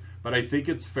like, but I think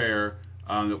it's fair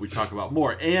that we talk about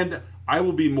more. And I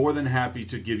will be more than happy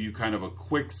to give you kind of a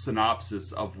quick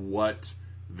synopsis of what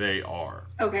they are.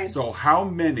 Okay. So how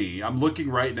many, I'm looking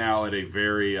right now at a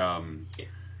very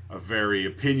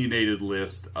opinionated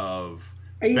list of.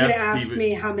 Are you going to ask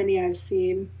me how many I've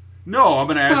seen? No, I'm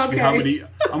going to ask you how many.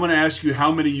 I'm going to ask you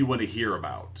how many you want to hear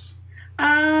about.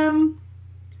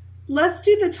 Let's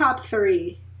do the top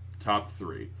 3. Top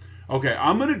 3. Okay,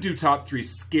 I'm going to do top 3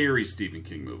 scary Stephen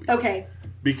King movies. Okay.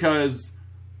 Because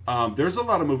there's a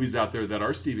lot of movies out there that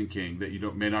are Stephen King that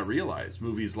you may not realize.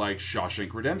 Movies like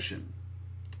Shawshank Redemption.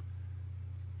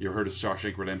 You ever heard of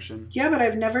Shawshank Redemption? Yeah, but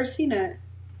I've never seen it.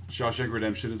 Shawshank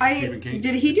Redemption is Stephen King.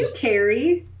 Did he do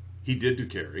Carrie? He did do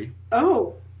Carrie.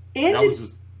 Oh. And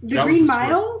The Green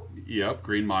Mile? Yep,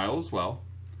 Green Mile as well.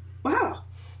 Wow.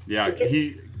 Yeah,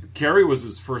 Carrie was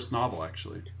his first novel,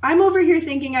 actually. I'm over here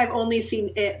thinking I've only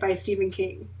seen It by Stephen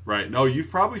King. Right. No,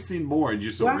 you've probably seen more and you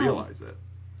just don't realize it.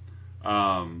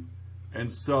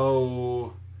 And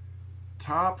so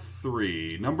top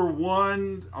 3. Number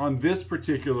 1 on this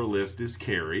particular list is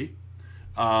Carrie.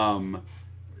 Have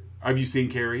you seen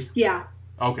Carrie? Yeah.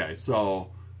 Okay,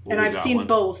 so and I've seen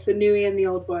both, the new and the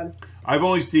old one. I've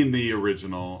only seen the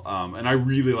original, and I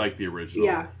really like the original.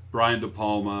 Yeah. Brian De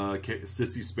Palma,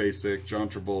 Sissy Spacek, John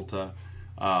Travolta.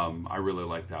 I really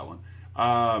like that one.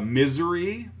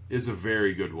 Misery is a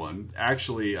very good one.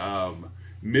 Actually,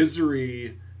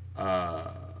 Misery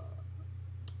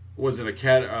was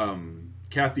an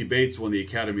Kathy Bates won the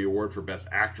Academy Award for Best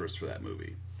Actress for that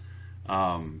movie.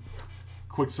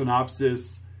 Quick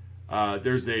synopsis.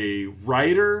 There's a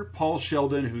writer, Paul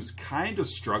Sheldon, who's kind of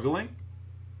struggling,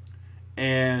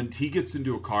 and he gets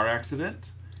into a car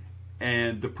accident,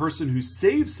 and the person who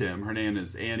saves him, her name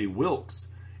is Annie Wilkes.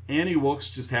 Annie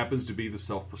Wilkes just happens to be the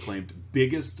self-proclaimed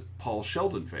biggest Paul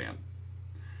Sheldon fan.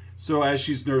 So as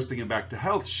she's nursing him back to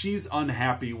health, she's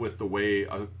unhappy with the way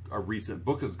a recent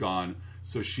book has gone.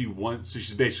 So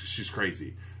she's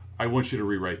crazy. I want you to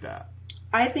rewrite that.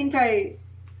 Okay,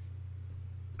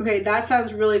 that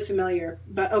sounds really familiar,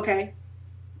 but okay.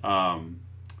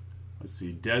 Let's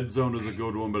see. Dead Zone is a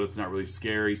good one, but it's not really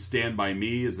scary. Stand By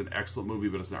Me is an excellent movie,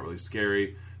 but it's not really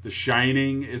scary. The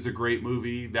Shining is a great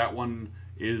movie. That one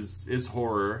is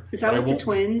horror. Is that with the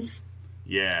twins?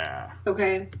 Yeah.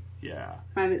 Okay. Yeah.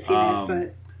 I haven't seen it,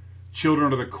 but...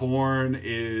 Children of the Corn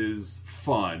is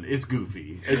fun. It's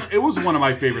goofy. It was one of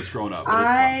my favorites growing up.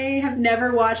 I have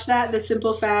never watched that. The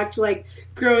simple fact, like,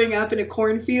 growing up in a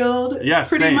cornfield, pretty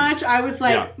same. much, I was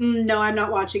like, no, I'm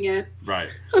not watching it.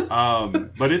 Right.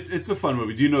 But it's a fun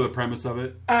movie. Do you know the premise of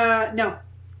it? No.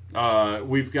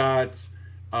 We've got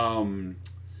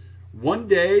one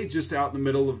day just out in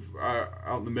the middle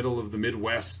of the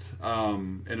Midwest,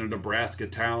 in a Nebraska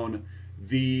town,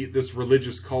 this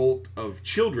religious cult of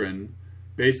children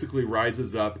basically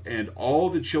rises up, and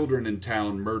all the children in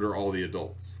town murder all the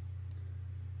adults.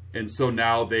 And so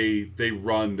now they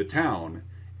run the town.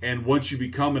 And once you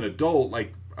become an adult,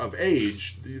 like of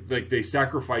age, like they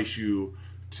sacrifice you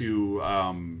to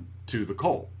the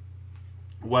cult.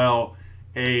 Well,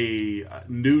 a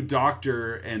new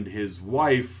doctor and his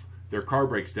wife, their car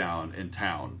breaks down in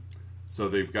town. So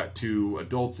they've got 2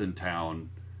 adults in town,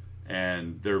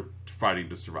 and they're fighting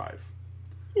to survive.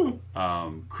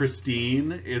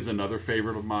 Christine is another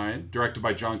favorite of mine, directed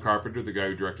by John Carpenter, the guy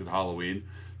who directed Halloween.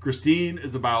 Christine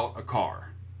is about a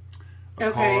car.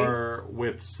 A car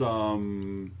with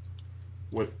some...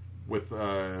 with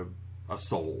a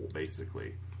soul,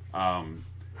 basically.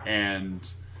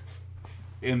 And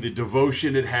in the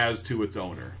devotion it has to its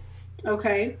owner.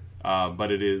 Okay.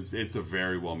 But it's a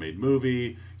very well-made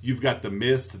movie. You've got The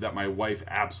Mist that my wife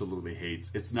absolutely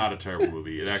hates. It's not a terrible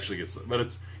movie. It actually gets...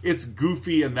 But it's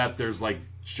goofy in that there's, like,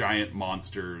 giant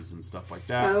monsters and stuff like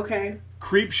that. Okay.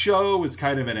 Creepshow is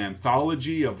kind of an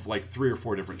anthology of, like, 3 or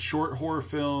 4 different short horror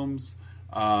films.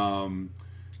 But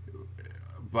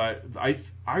I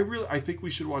think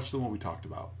we should watch the one we talked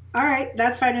about. All right.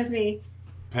 That's fine with me.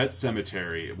 Pet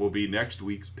Sematary will be next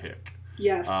week's pick.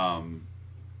 Yes.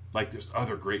 Like, there's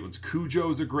other great ones.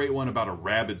 Cujo's a great one about a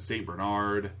rabid St.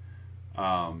 Bernard.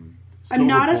 I'm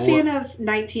not a fan of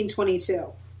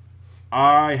 1922.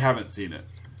 I haven't seen it.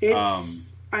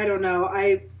 It's I don't know.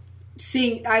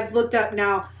 I've looked up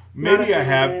now. Maybe I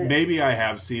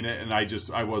have seen it, and I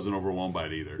wasn't overwhelmed by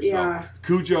it either. Yeah. So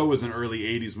Cujo was an early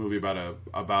 '80s movie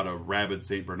about a rabid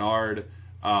St. Bernard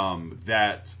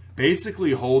that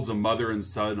basically holds a mother and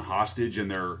son hostage in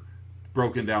their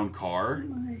broken down car.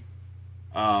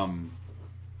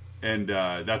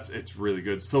 It's really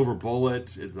good. Silver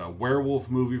Bullet is a werewolf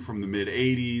movie from the mid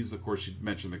 '80s. Of course, you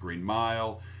mentioned The Green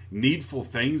Mile. Needful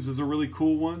Things is a really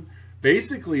cool one.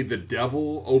 Basically, the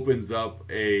devil opens up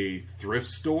a thrift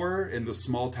store in the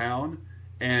small town,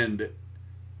 and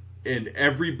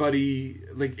everybody,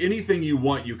 like, anything you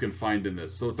want, you can find in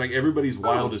this. So it's like everybody's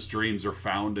wildest dreams are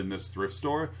found in this thrift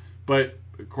store. But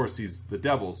of course, he's the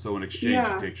devil, so in exchange,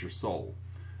 he takes your soul.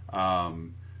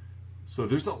 So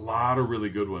there's a lot of really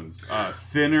good ones.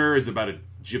 Thinner is about a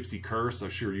gypsy curse. I'm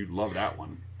sure you'd love that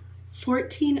one.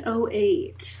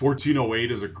 1408.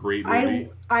 1408 is a great movie.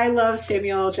 I love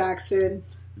Samuel L. Jackson.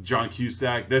 John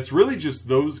Cusack. That's really just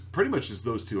pretty much just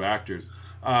those 2 actors.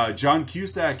 John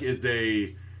Cusack is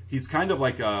he's kind of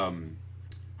like, how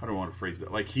do I want to phrase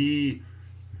it? Like he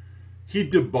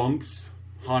debunks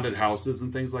haunted houses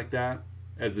and things like that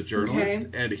as a journalist.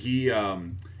 Okay.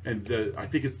 And I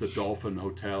think it's the Dolphin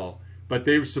Hotel, but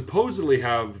they supposedly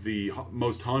have the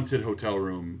most haunted hotel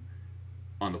room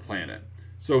on the planet.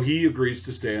 So he agrees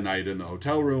to stay a night in the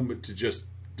hotel room to just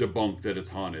debunk that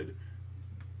it's haunted.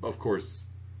 Of course,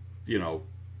 you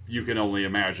can only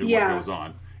imagine what goes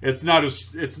on. it's not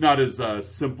as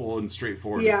simple and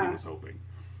straightforward as he was hoping.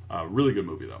 Really good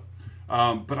movie though.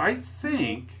 But I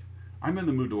think I'm in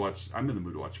the mood to watch Pet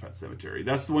Sematary.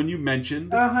 That's the one you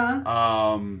mentioned.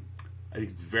 I think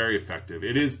it's very effective.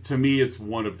 It is, to me, it's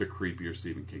one of the creepier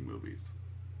Stephen King movies.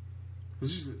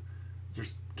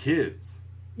 There's kids.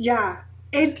 Yeah.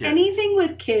 Anything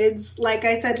with kids, like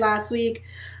I said last week,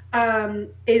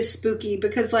 is spooky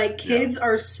because like kids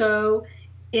are so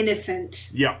innocent.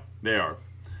 Yeah, they are.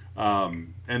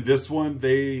 And this one,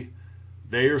 they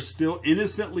are still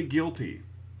innocently guilty.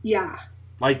 Yeah.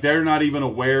 Like they're not even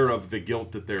aware of the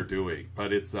guilt that they're doing,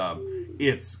 but it's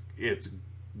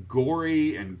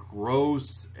gory and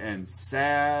gross and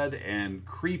sad and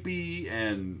creepy,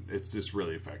 and it's just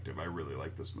really effective. I really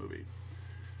like this movie.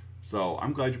 So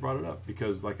I'm glad you brought it up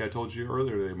because, like I told you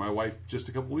earlier today, my wife just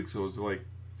a couple weeks ago was like,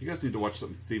 "You guys need to watch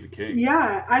something Stephen King."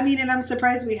 Yeah, I mean, and I'm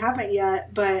surprised we haven't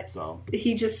yet, but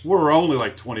we're only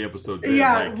like 20 episodes in.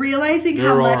 Yeah, like, realizing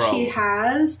how much he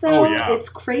has, though, it's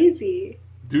crazy.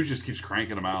 Dude just keeps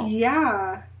cranking them out.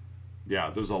 Yeah. Yeah,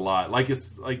 there's a lot.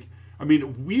 I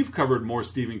mean, we've covered more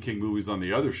Stephen King movies on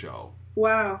the other show.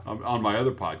 Wow. On my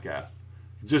other podcast.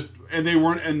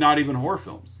 And not even horror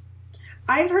films.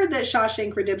 I've heard that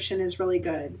Shawshank Redemption is really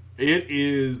good. It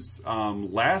is,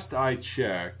 last I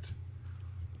checked,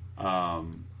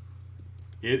 it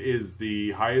is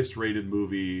the highest rated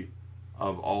movie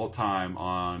of all time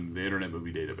on the Internet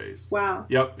Movie Database. Wow.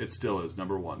 Yep, it still is,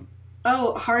 number one.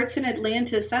 Oh, Hearts in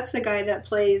Atlantis. That's the guy that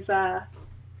plays...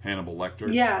 Hannibal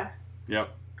Lecter. Yeah. Yep.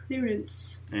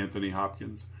 Clearance. Anthony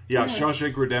Hopkins. Yeah, yes.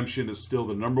 Shawshank Redemption is still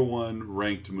the number one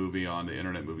ranked movie on the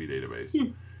Internet Movie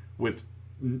Database.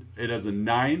 It has a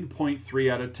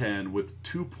 9.3 out of 10 with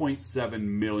 2.7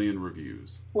 million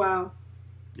reviews. Wow.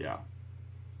 Yeah.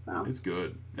 Wow. It's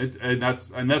good.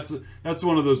 That's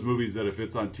one of those movies that if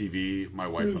it's on TV, my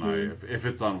wife and I, if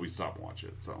it's on, we stop and watch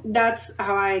it. So that's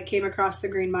how I came across The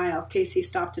Green Mile. Casey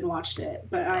stopped and watched it,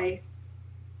 but I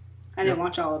didn't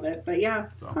watch all of it. But yeah.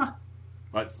 So,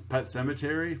 but Pet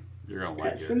Sematary, you're gonna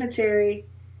like it. Pet Sematary.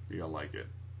 You're gonna like it.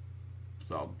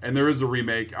 So, and there is a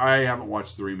remake. I haven't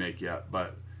watched the remake yet,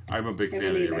 but I'm a big fan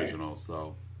of the original.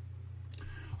 So,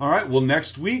 all right. Well,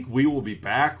 next week we will be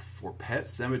back for Pet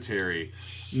Sematary.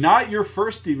 Not your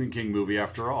first Stephen King movie,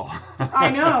 after all. I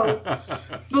know.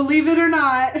 Believe it or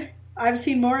not, I've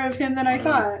seen more of him than I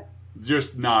thought.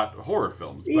 Just not horror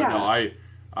films. But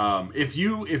no, if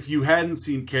you hadn't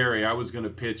seen Carrie, I was going to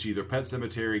pitch either Pet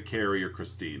Sematary, Carrie, or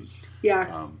Christine.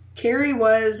 Yeah. Carrie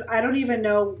was, I don't even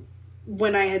know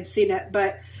when I had seen it,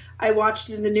 but I watched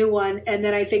the new one, and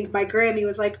then I think my Grammy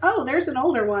was like, oh, there's an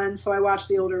older one, so I watched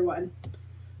the older one.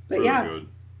 But really good.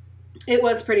 It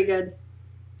was pretty good.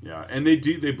 Yeah, and they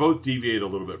both deviate a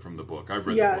little bit from the book. I've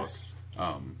read the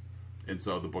book, and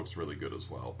so the book's really good as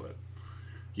well. But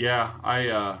yeah,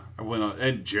 I went on,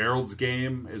 and Gerald's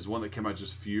Game is one that came out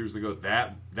just a few years ago.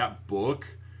 That book,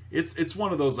 it's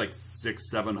one of those like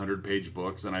 600-700 page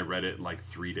books, and I read it in like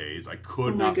 3 days. I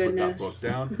could not put that book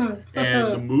down,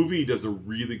 and the movie does a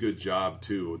really good job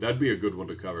too. That'd be a good one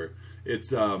to cover.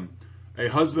 It's a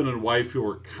husband and wife who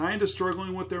are kind of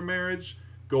struggling with their marriage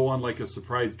go on like a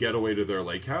surprise getaway to their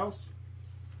lake house,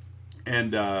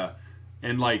 and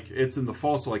like it's in the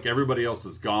fall, so like everybody else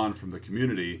is gone from the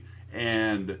community,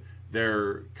 and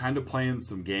they're kind of playing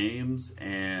some games,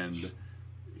 and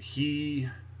she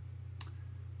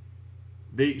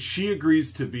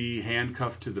agrees to be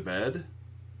handcuffed to the bed,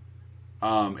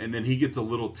 and then he gets a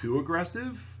little too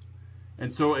aggressive,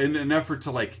 and so in an effort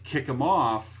to like kick him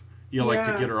off, like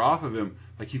to get her off of him,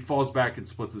 like he falls back and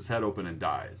splits his head open and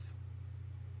dies.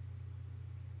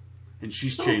 And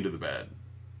she's chained to the bed.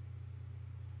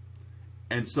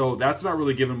 And so that's not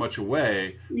really giving much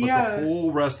away. But the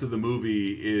whole rest of the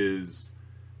movie is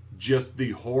just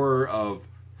the horror of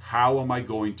how am I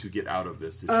going to get out of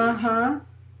this situation?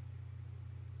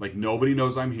 Like nobody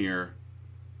knows I'm here.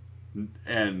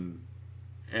 And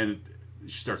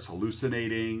she starts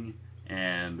hallucinating.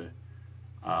 And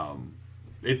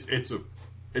it's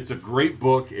a great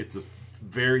book. It's a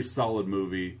very solid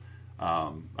movie.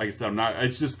 Like I said,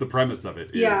 it's just the premise of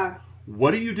it.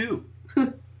 What do you do?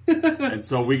 And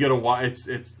so we get to watch.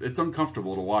 It's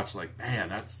uncomfortable to watch. Like,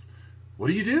 man, what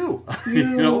do you do?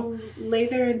 You lay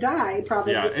there and die,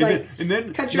 probably. Yeah, and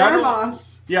then cut your arm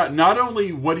off. Yeah, not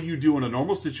only what do you do in a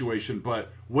normal situation,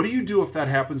 but what do you do if that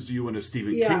happens to you in a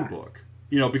Stephen King book?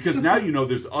 Because now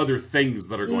there's other things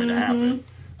that are going to happen.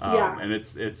 And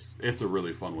it's a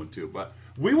really fun one too. But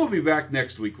we will be back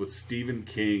next week with Stephen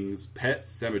King's Pet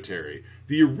Sematary,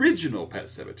 the original Pet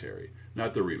Sematary,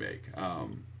 not the remake.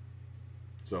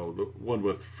 So the one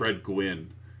with Fred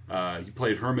Gwynne. He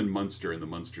played Herman Munster in the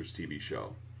Munsters TV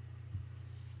show.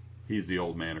 he's the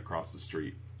old man across the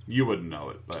street. You wouldn't know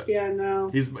it, but Yeah, no.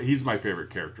 he's my favorite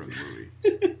character in the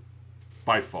movie.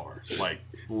 By far. Like,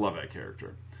 love that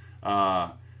character.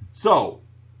 So,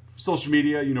 social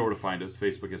media, you know where to find us.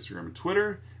 Facebook, Instagram, and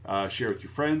Twitter. Share with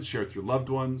your friends. Share with your loved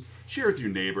ones. Share with your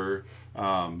neighbor.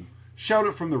 Shout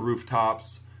it from the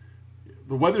rooftops.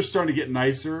 The weather's starting to get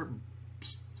nicer.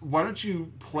 Why don't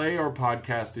you play our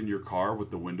podcast in your car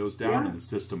with the windows down and the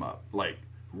system up? Like,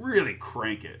 really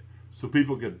crank it so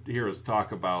people could hear us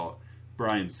talk about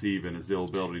Brian Sieve and his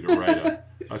ability to write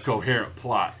a coherent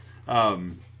plot.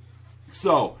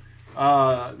 So,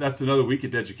 that's another week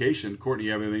of education. Courtney,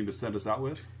 you have anything to send us out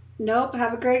with? Nope.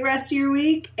 Have a great rest of your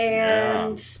week.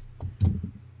 And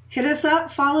hit us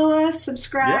up, follow us,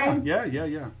 subscribe.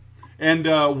 Yeah.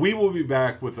 And we will be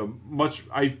back with a much,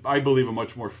 I believe, a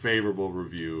much more favorable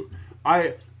review.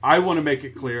 I want to make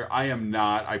it clear,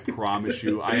 I promise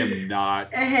you, I am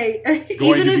not. Hey,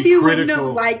 even if you wouldn't have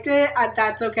liked it,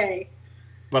 that's okay.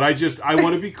 But I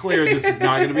want to be clear, this is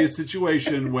not going to be a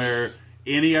situation where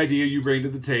any idea you bring to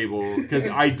the table, because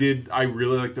I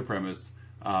really like the premise.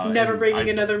 Never bringing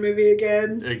another movie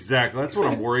again. Exactly. That's what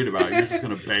I'm worried about. You're just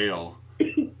going to bail.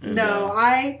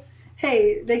 And,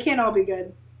 hey, they can't all be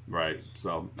good. Right.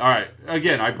 So, all right.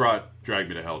 Again, I brought Drag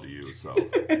Me to Hell to you, so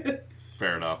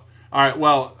fair enough. All right.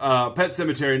 Well, Pet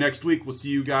Cemetery next week. We'll see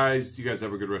you guys. You guys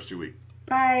have a good rest of your week.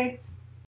 Bye.